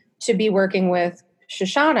lucky to be working with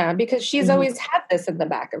Shoshana, because she's always had this in the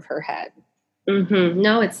back of her head.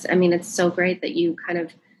 No, it's so great that you kind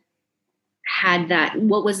of had that.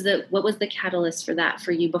 What was the catalyst for that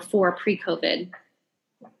for you before pre-COVID?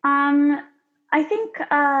 I think,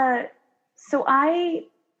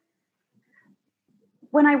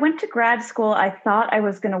 when I went to grad school, I thought I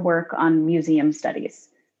was going to work on museum studies.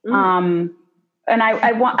 And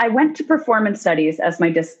I went to performance studies as my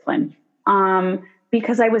discipline,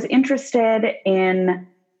 because I was interested in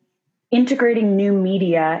integrating new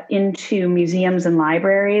media into museums and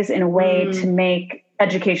libraries in a way to make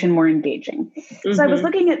education more engaging. So I was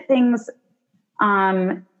looking at things,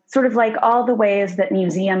 sort of like all the ways that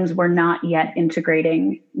museums were not yet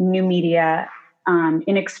integrating new media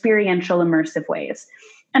in experiential, immersive ways.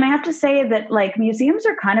 And I have to say that like museums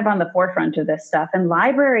are kind of on the forefront of this stuff, and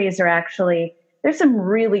libraries are actually, there's some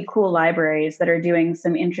really cool libraries that are doing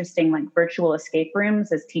some interesting like virtual escape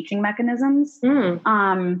rooms as teaching mechanisms.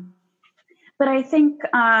 But I think,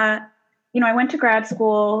 I went to grad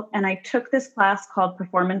school and I took this class called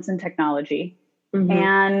Performance and Technology.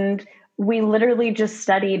 And we literally just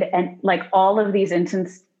studied and like all of these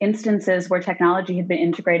instances where technology had been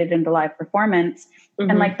integrated into live performance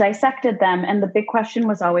and like dissected them. And the big question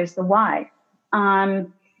was always the why.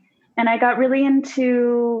 And I got really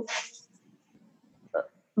into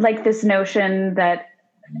like this notion that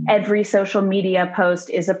every social media post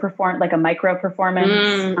is like a micro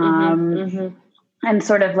performance. And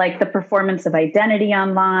sort of like the performance of identity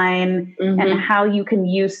online and how you can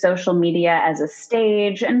use social media as a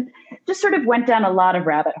stage, and just sort of went down a lot of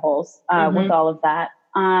rabbit holes with all of that.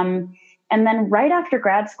 And then right after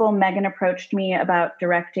grad school, Megan approached me about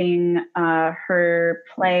directing her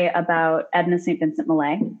play about Edna St. Vincent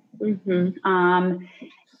Millay.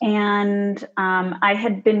 And I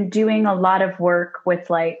had been doing a lot of work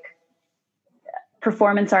with like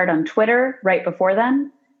performance art on Twitter right before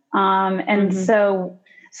then. And so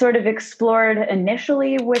sort of explored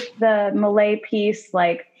initially with the Millay piece,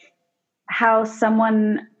 like how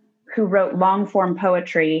someone who wrote long form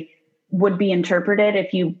poetry would be interpreted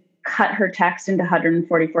if you cut her text into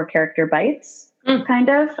 144 character bytes, kind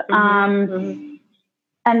of. And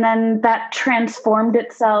then that transformed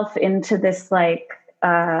itself into this like,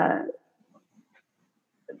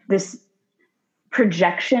 this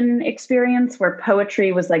projection experience where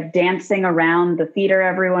poetry was like dancing around the theater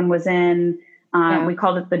everyone was in. We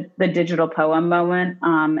called it the digital poem moment.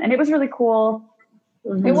 And it was really cool.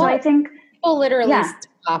 So I think people literally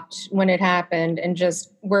stopped when it happened and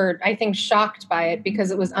just were, I think, shocked by it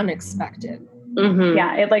because it was unexpected.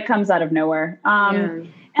 Yeah, it like comes out of nowhere.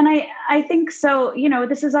 And I think so,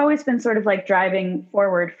 this has always been sort of like driving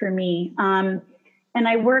forward for me. And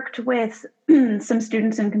I worked with some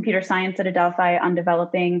students in computer science at Adelphi on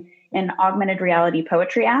developing an augmented reality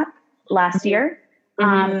poetry app last year.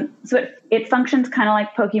 So it functions kind of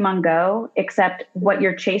like Pokemon Go, except what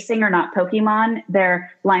you're chasing are not Pokemon, they're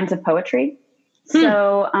lines of poetry.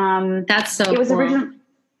 So that's so it was cool.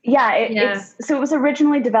 It was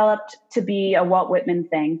originally developed to be a Walt Whitman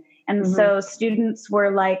thing. And so students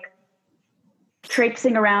were like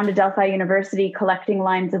traipsing around Adelphi University collecting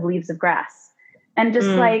lines of leaves of grass. And just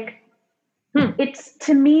like,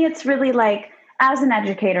 to me, it's really like, as an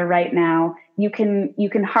educator right now, you can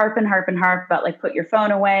harp about like, put your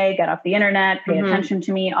phone away, get off the internet, pay attention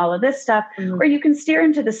to me, all of this stuff, or you can steer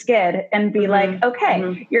into the skid and be like,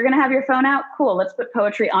 okay, you're going to have your phone out. Cool. Let's put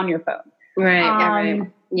poetry on your phone.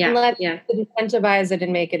 Right. Yeah. Let's incentivize it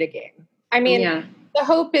and make it a game. I mean, the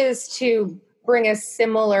hope is to bring a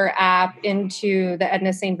similar app into the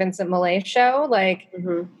Edna St. Vincent Millay show. Like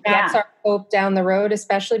that's our hope down the road,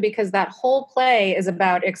 especially because that whole play is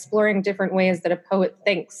about exploring different ways that a poet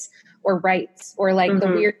thinks or writes, or like the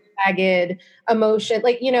weird, jagged emotion.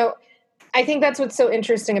 Like, you know, I think that's what's so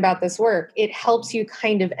interesting about this work. It helps you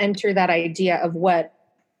kind of enter that idea of what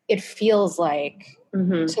it feels like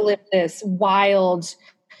to live this wild,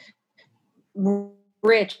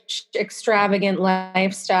 rich, extravagant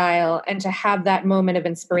lifestyle, and to have that moment of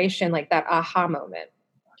inspiration, like that aha moment.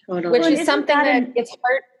 Totally. Which is something that it's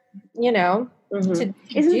hard, you know, to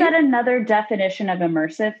Isn't that another definition of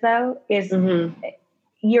immersive, though? Is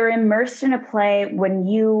you're immersed in a play when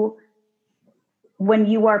you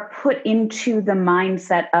are put into the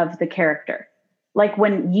mindset of the character, like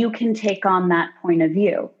when you can take on that point of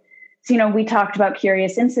view. So, you know, we talked about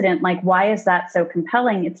Curious Incident. Like, why is that so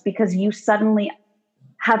compelling? It's because you suddenly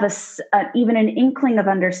have even an inkling of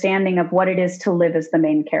understanding of what it is to live as the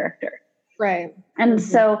main character. Right. And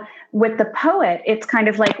so with the poet, it's kind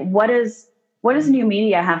of like, what does new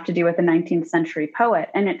media have to do with the 19th century poet?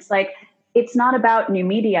 And it's like, it's not about new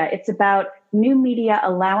media. It's about new media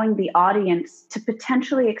allowing the audience to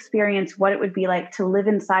potentially experience what it would be like to live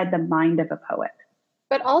inside the mind of a poet.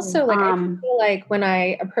 But also, like, I feel like when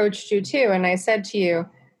I approached you too, and I said to you,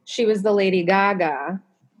 she was the Lady Gaga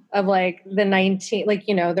of like the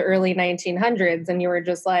the early 1900s, and you were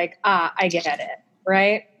just like, I get it,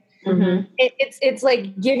 right? It's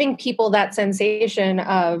like giving people that sensation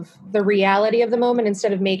of the reality of the moment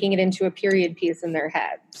instead of making it into a period piece in their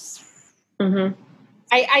heads.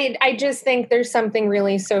 I just think there's something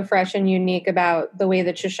really so fresh and unique about the way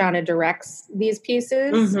that Shoshana directs these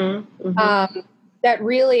pieces. That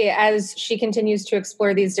really, as she continues to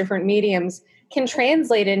explore these different mediums, can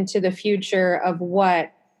translate into the future of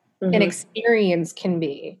what an experience can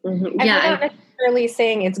be. And we're not necessarily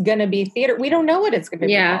saying it's going to be theater. We don't know what it's going to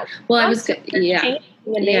be called. Well, I was changing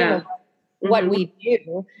the name of what we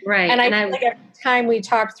do. Right. And I feel like every time we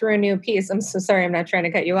talk through a new piece, I'm so sorry, I'm not trying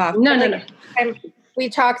to cut you off. No. Every time we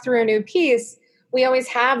talk through a new piece, we always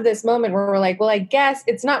have this moment where we're like, well, I guess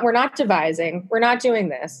we're not devising. We're not doing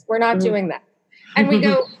this. We're not doing that. And we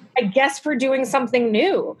go, I guess we're doing something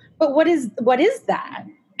new. But what is that?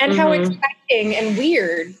 And how exciting and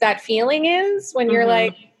weird that feeling is when you're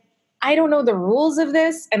like, I don't know the rules of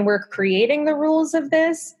this, and we're creating the rules of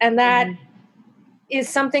this. And that is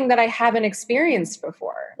something that I haven't experienced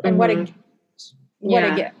before. And what a gift.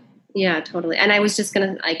 Yeah, totally. And I was just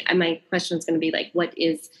going to, my question is going to be like, what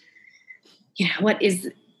is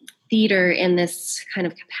theater in this kind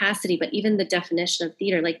of capacity? But even the definition of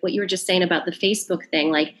theater, like what you were just saying about the Facebook thing,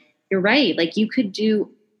 like, you're right. Like you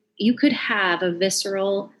could have a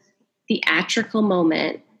visceral theatrical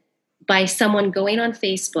moment by someone going on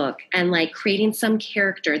Facebook and like creating some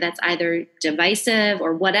character that's either divisive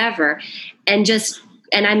or whatever. And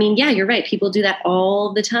I mean, yeah, you're right. People do that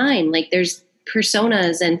all the time. Like there's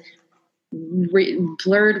personas and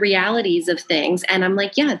blurred realities of things. And I'm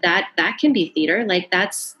like, yeah, that can be theater. Like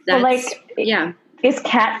that's yeah. Is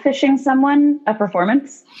catfishing someone a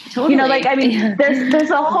performance? Totally. You know, like, I mean,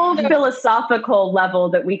 there's a whole philosophical level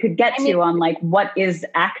that we could get to on like, what is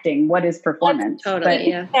acting? What is performance?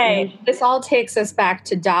 Totally. Hey, this all takes us back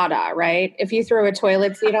to Dada, right? If you throw a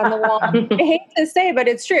toilet seat on the wall, I hate to say, but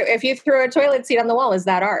it's true. If you throw a toilet seat on the wall, is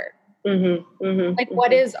that art? Like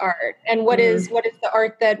what is art, and what is the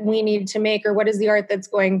art that we need to make, or what is the art that's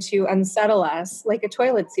going to unsettle us, like a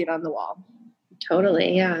toilet seat on the wall?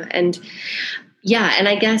 Totally. Yeah. And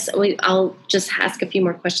I guess I'll just ask a few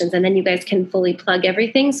more questions, and then you guys can fully plug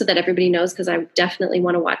everything so that everybody knows, because I definitely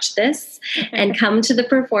want to watch this and come to the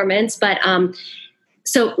performance. But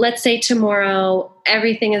so let's say tomorrow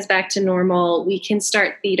everything is back to normal. We can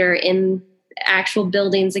start theater in actual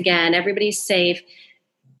buildings again. Everybody's safe.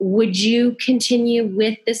 Would you continue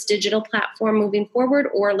with this digital platform moving forward?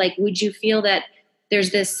 Or like, would you feel that there's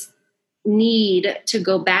this need to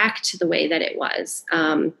go back to the way that it was?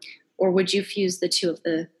 Or would you fuse the two of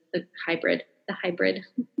the hybrid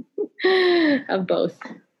of both?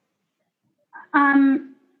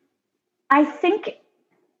 I think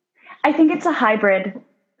it's a hybrid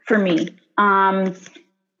for me. And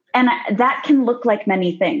that can look like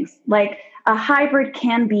many things. Like a hybrid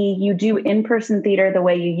can be, you do in-person theater the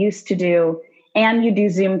way you used to do, and you do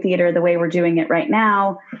Zoom theater the way we're doing it right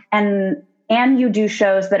now. And you do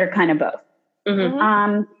shows that are kind of both.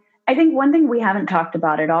 I think one thing we haven't talked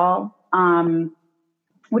about at all,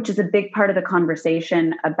 which is a big part of the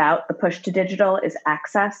conversation about the push to digital, is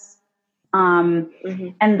access. And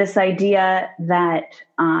this idea that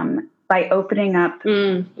by opening up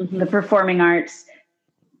the performing arts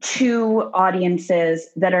to audiences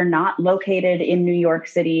that are not located in New York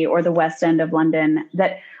City or the West End of London,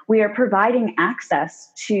 that we are providing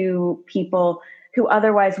access to people who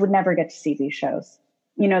otherwise would never get to see these shows.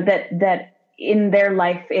 You know, that in their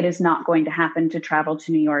life, it is not going to happen to travel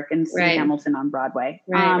to New York and see Hamilton on Broadway.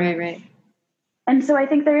 Right. And so I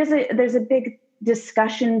think there's a big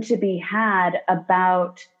discussion to be had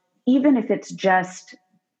about, even if it's just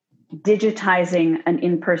digitizing an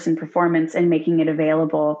in-person performance and making it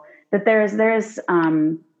available, that there's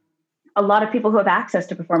a lot of people who have access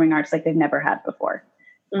to performing arts like they've never had before.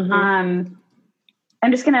 I'm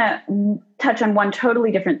just going to touch on one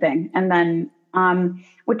totally different thing, and then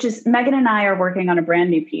which is Megan and I are working on a brand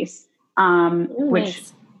new piece, which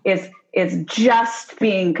is just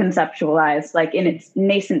being conceptualized, like in its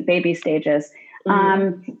nascent baby stages.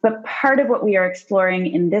 But part of what we are exploring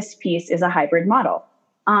in this piece is a hybrid model.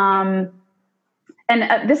 And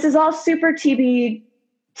this is all super TBD,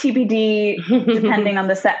 depending on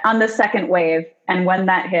the second wave and when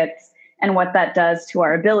that hits and what that does to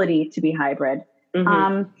our ability to be hybrid.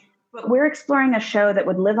 But we're exploring a show that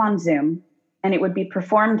would live on Zoom and it would be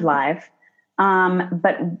performed live.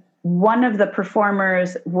 But one of the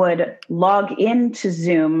performers would log into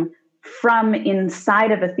Zoom from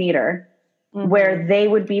inside of a theater where they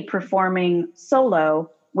would be performing solo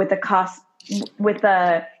with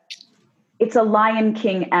it's a Lion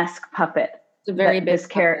King-esque puppet. It's a very big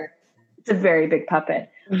puppet. It's a very big puppet.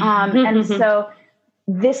 And so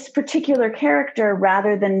this particular character,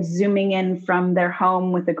 rather than zooming in from their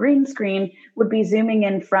home with a green screen, would be zooming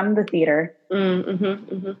in from the theater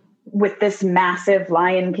with this massive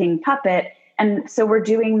Lion King puppet. And so we're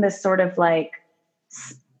doing this sort of like,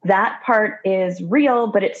 that part is real,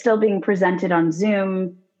 but it's still being presented on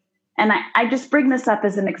Zoom. And I just bring this up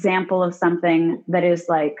as an example of something that is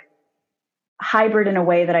like hybrid in a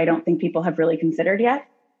way that I don't think people have really considered yet.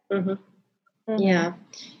 Yeah.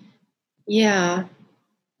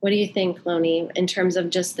 What do you think, Loni, in terms of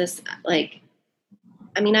just this, like,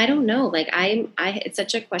 I mean, I don't know, like it's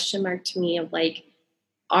such a question mark to me of like,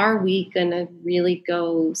 are we going to really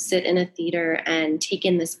go sit in a theater and take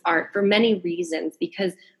in this art for many reasons?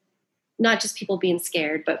 Because not just people being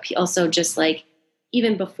scared, but also just like,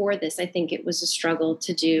 even before this, I think it was a struggle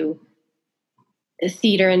to do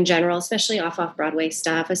theater in general, especially off-Broadway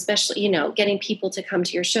stuff, especially, you know, getting people to come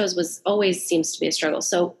to your shows always seems to be a struggle.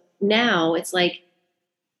 So now it's like,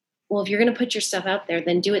 well, if you're going to put your stuff out there,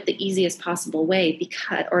 then do it the easiest possible way,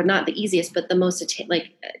 or not the easiest, but the most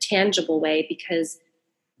tangible way, because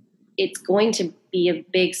it's going to be a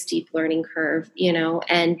big, steep learning curve, you know,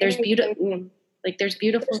 and there's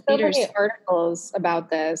beautiful so many articles about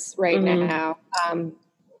this right now,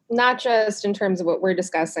 not just in terms of what we're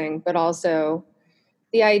discussing, but also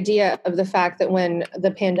the idea of the fact that when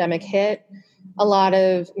the pandemic hit, a lot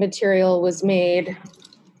of material was made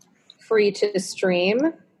free to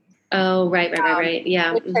stream. Oh, right.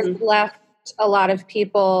 Yeah. Which has left a lot of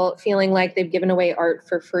people feeling like they've given away art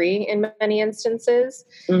for free in many instances.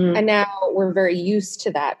 And now we're very used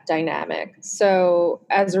to that dynamic. So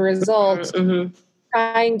as a result,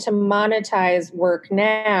 trying to monetize work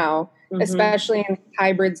now, especially in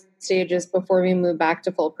hybrid stages before we move back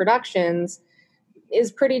to full productions, is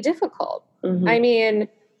pretty difficult. I mean,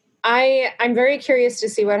 I'm very curious to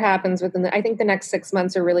see what happens I think the next 6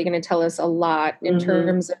 months are really going to tell us a lot in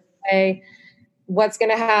terms of A, what's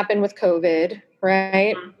going to happen with COVID,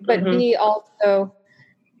 right? But B, also,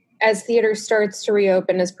 as theater starts to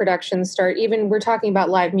reopen, as productions start, even we're talking about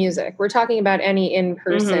live music, we're talking about any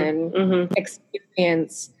in-person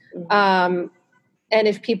experience. And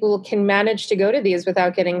if people can manage to go to these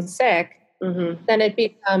without getting sick, then it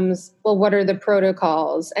becomes, well, what are the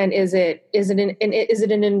protocols, and is it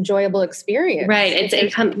an enjoyable experience? Right.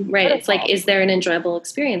 It's like, is there an enjoyable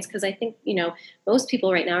experience? Because I think, you know, most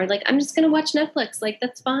people right now are like, I'm just going to watch Netflix. Like,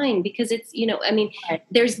 that's fine, because it's, you know, I mean,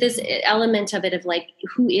 there's this element of it of like,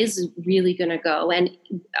 who is really going to go, and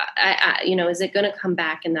you know, is it going to come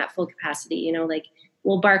back in that full capacity? You know, like,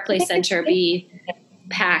 will Barclays Center be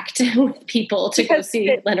packed with people to go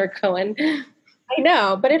see Leonard Cohen? I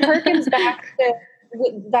know, but it harkens back to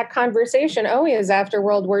that conversation always after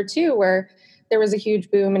World War II, where there was a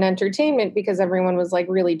huge boom in entertainment because everyone was like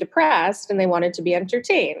really depressed and they wanted to be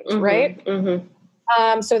entertained, right?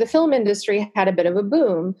 So the film industry had a bit of a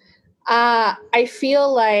boom. I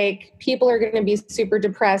feel like people are going to be super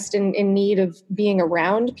depressed and in need of being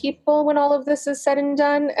around people when all of this is said and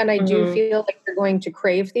done. And I do feel like they're going to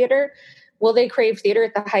crave theater. Will they crave theater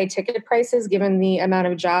at the high ticket prices given the amount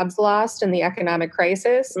of jobs lost and the economic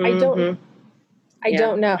crisis? I don't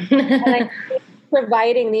know. And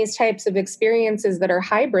providing these types of experiences that are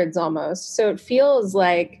hybrids almost. So it feels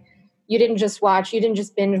like you didn't just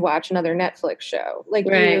binge watch another Netflix show. Like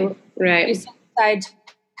you set aside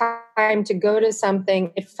time to go to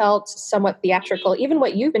something. It felt somewhat theatrical. Even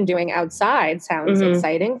what you've been doing outside sounds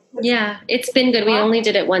exciting. Yeah, it's been good. We only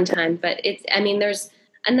did it one time, but there's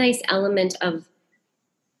a nice element of,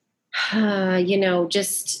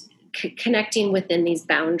 just connecting within these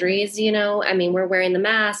boundaries, we're wearing the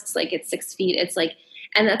masks, like it's 6 feet. It's like,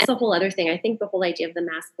 and that's the whole other thing. I think the whole idea of the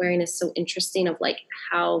mask wearing is so interesting of like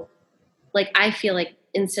how, like, I feel like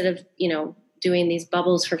instead of, doing these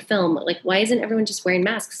bubbles for film, like, why isn't everyone just wearing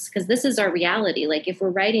masks? Because this is our reality. Like, if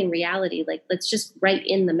we're writing reality, like, let's just write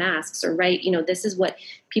in the masks or write, this is what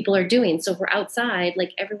people are doing. So if we're outside,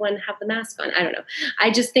 like, everyone have the mask on. I don't know.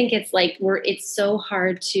 I just think it's like, it's so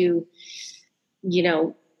hard to,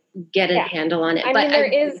 get a handle on it.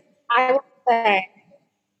 I would say,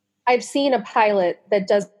 I've seen a pilot that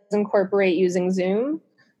does incorporate using Zoom.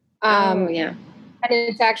 And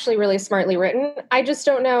it's actually really smartly written. I just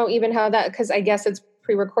don't know even how that, because I guess it's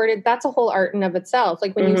pre-recorded. That's a whole art in of itself.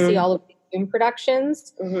 Like when you see all of these Zoom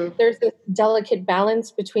productions, there's this delicate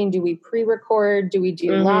balance between, do we pre-record? Do we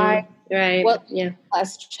do live? Right. What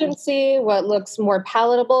less chintzy? What looks more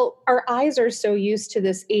palatable? Our eyes are so used to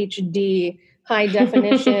this HD, high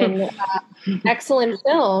definition, excellent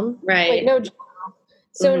film. Right. Like, no joke.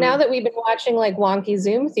 So now that we've been watching like wonky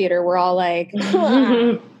Zoom theater, we're all like,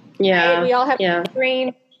 yeah, right? We all have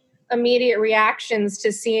strange immediate reactions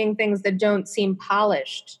to seeing things that don't seem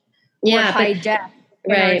polished or high def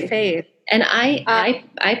in our face. And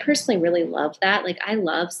I personally really love that. Like, I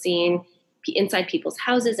love seeing inside people's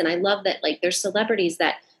houses, and I love that, like, there's celebrities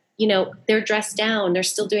that, they're dressed down, they're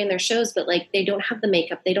still doing their shows, but like they don't have the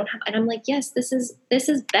makeup, and I'm like, yes, this is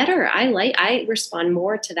better. I respond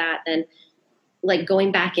more to that than like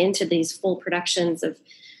going back into these full productions of.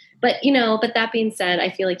 But, but that being said,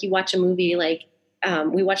 I feel like you watch a movie like,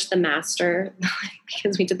 we watched The Master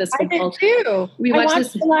because we did this whole I did too. I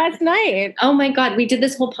watched it last night. Oh my God. We did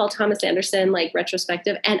this whole Paul Thomas Anderson, like,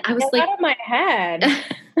 retrospective. And I was like, out of my head.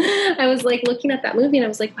 I was like looking at that movie and I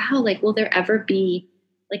was like, wow, like, will there ever be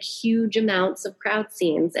like huge amounts of crowd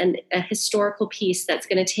scenes and a historical piece that's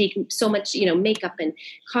going to take so much, makeup and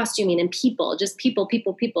costuming and people.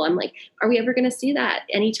 I'm like, are we ever going to see that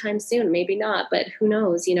anytime soon? Maybe not, but who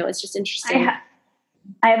knows? It's just interesting.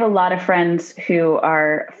 I have a lot of friends who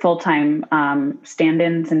are full-time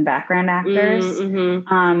stand-ins and background actors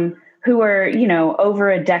who are, over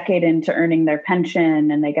a decade into earning their pension,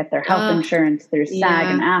 and they get their health insurance through SAG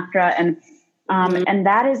and AFTRA. And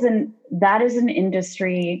that is an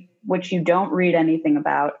industry which you don't read anything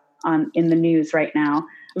about in the news right now,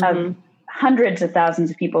 of hundreds of thousands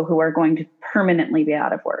of people who are going to permanently be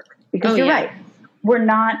out of work. Because you're right. We're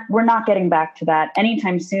not getting back to that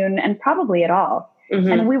anytime soon, and probably at all.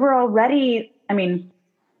 And we were already,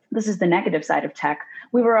 this is the negative side of tech.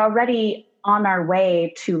 We were already on our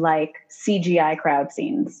way to like CGI crowd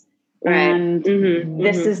scenes. Right. And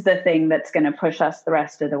this is the thing that's going to push us the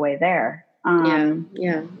rest of the way there. And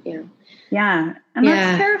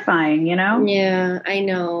that's terrifying, Yeah, I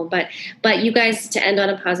know. But you guys, to end on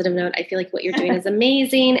a positive note, I feel like what you're doing is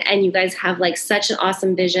amazing, and you guys have like such an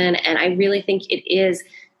awesome vision. And I really think it is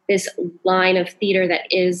this line of theater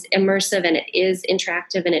that is immersive and it is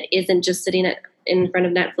interactive, and it isn't just sitting in front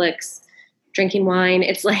of Netflix drinking wine.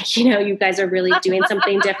 It's like, you guys are really doing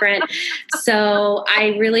something different. So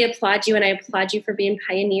I really applaud you, and I applaud you for being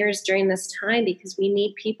pioneers during this time, because we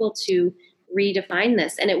need people to redefine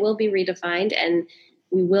this, and it will be redefined, and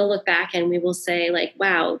we will look back and we will say like,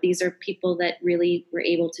 wow, these are people that really were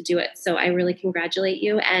able to do it. So I really congratulate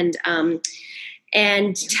you,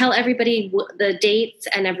 and tell everybody the dates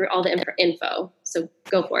and all the info. So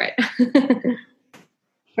go for it.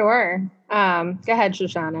 Sure. Go ahead,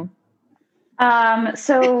 Shoshana.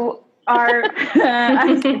 So our,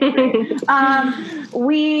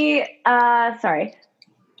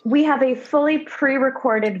 we have a fully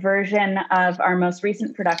pre-recorded version of our most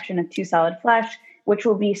recent production of Two Solid Flesh, which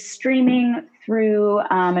will be streaming through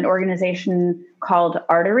an organization called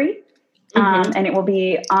Artery. And it will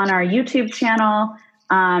be on our YouTube channel.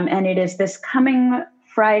 And it is this coming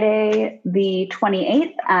Friday, the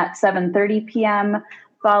 28th at 7:30 p.m.,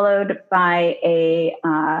 followed by a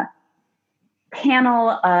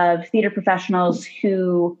panel of theater professionals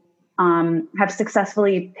who have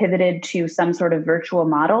successfully pivoted to some sort of virtual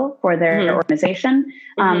model for their organization,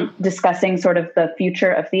 discussing sort of the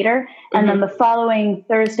future of theater. And then the following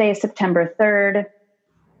Thursday, September 3rd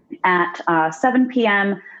at 7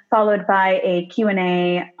 p.m., followed by a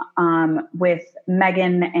Q&A with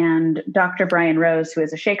Megan and Dr. Brian Rose, who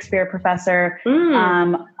is a Shakespeare professor,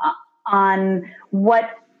 on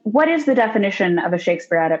what is the definition of a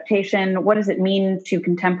Shakespeare adaptation? What does it mean to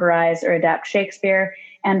contemporize or adapt Shakespeare?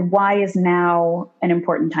 And why is now an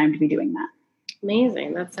important time to be doing that?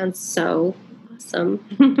 Amazing. That sounds so awesome.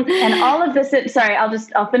 And all of this,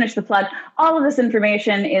 I'll finish the plug. All of this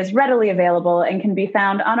information is readily available and can be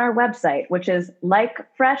found on our website, which is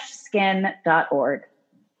likefreshskin.org.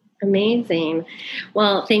 Amazing.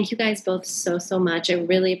 Well, thank you guys both so much. I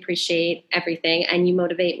really appreciate everything, and you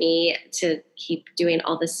motivate me to keep doing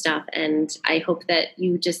all this stuff. And I hope that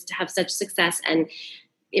you just have such success. And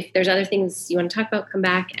if there's other things you want to talk about, come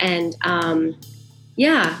back. And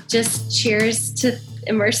just cheers to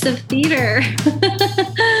immersive theater.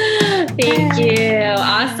 Thank you.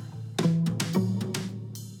 Awesome.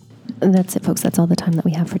 That's it, folks. That's all the time that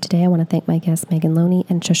we have for today. I want to thank my guests, Megan Loney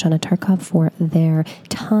and Shoshana Tarkov, for their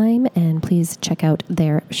time, and please check out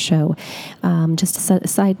their show. Just a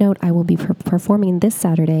side note, I will be performing this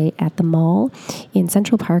Saturday at the mall in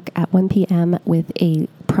Central Park at 1 p.m. with a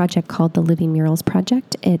project called the Living Murals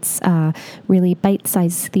Project. It's really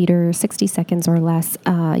bite-sized theater, 60 seconds or less.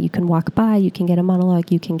 You can walk by, you can get a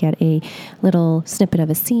monologue, you can get a little snippet of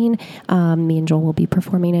a scene. Me and Joel will be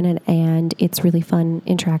performing in it, and it's really fun,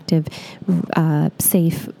 interactive,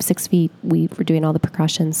 safe, 6 feet. We're doing all the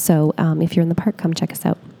precautions. So if you're in the park, come check us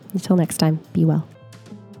out. Until next time, be well.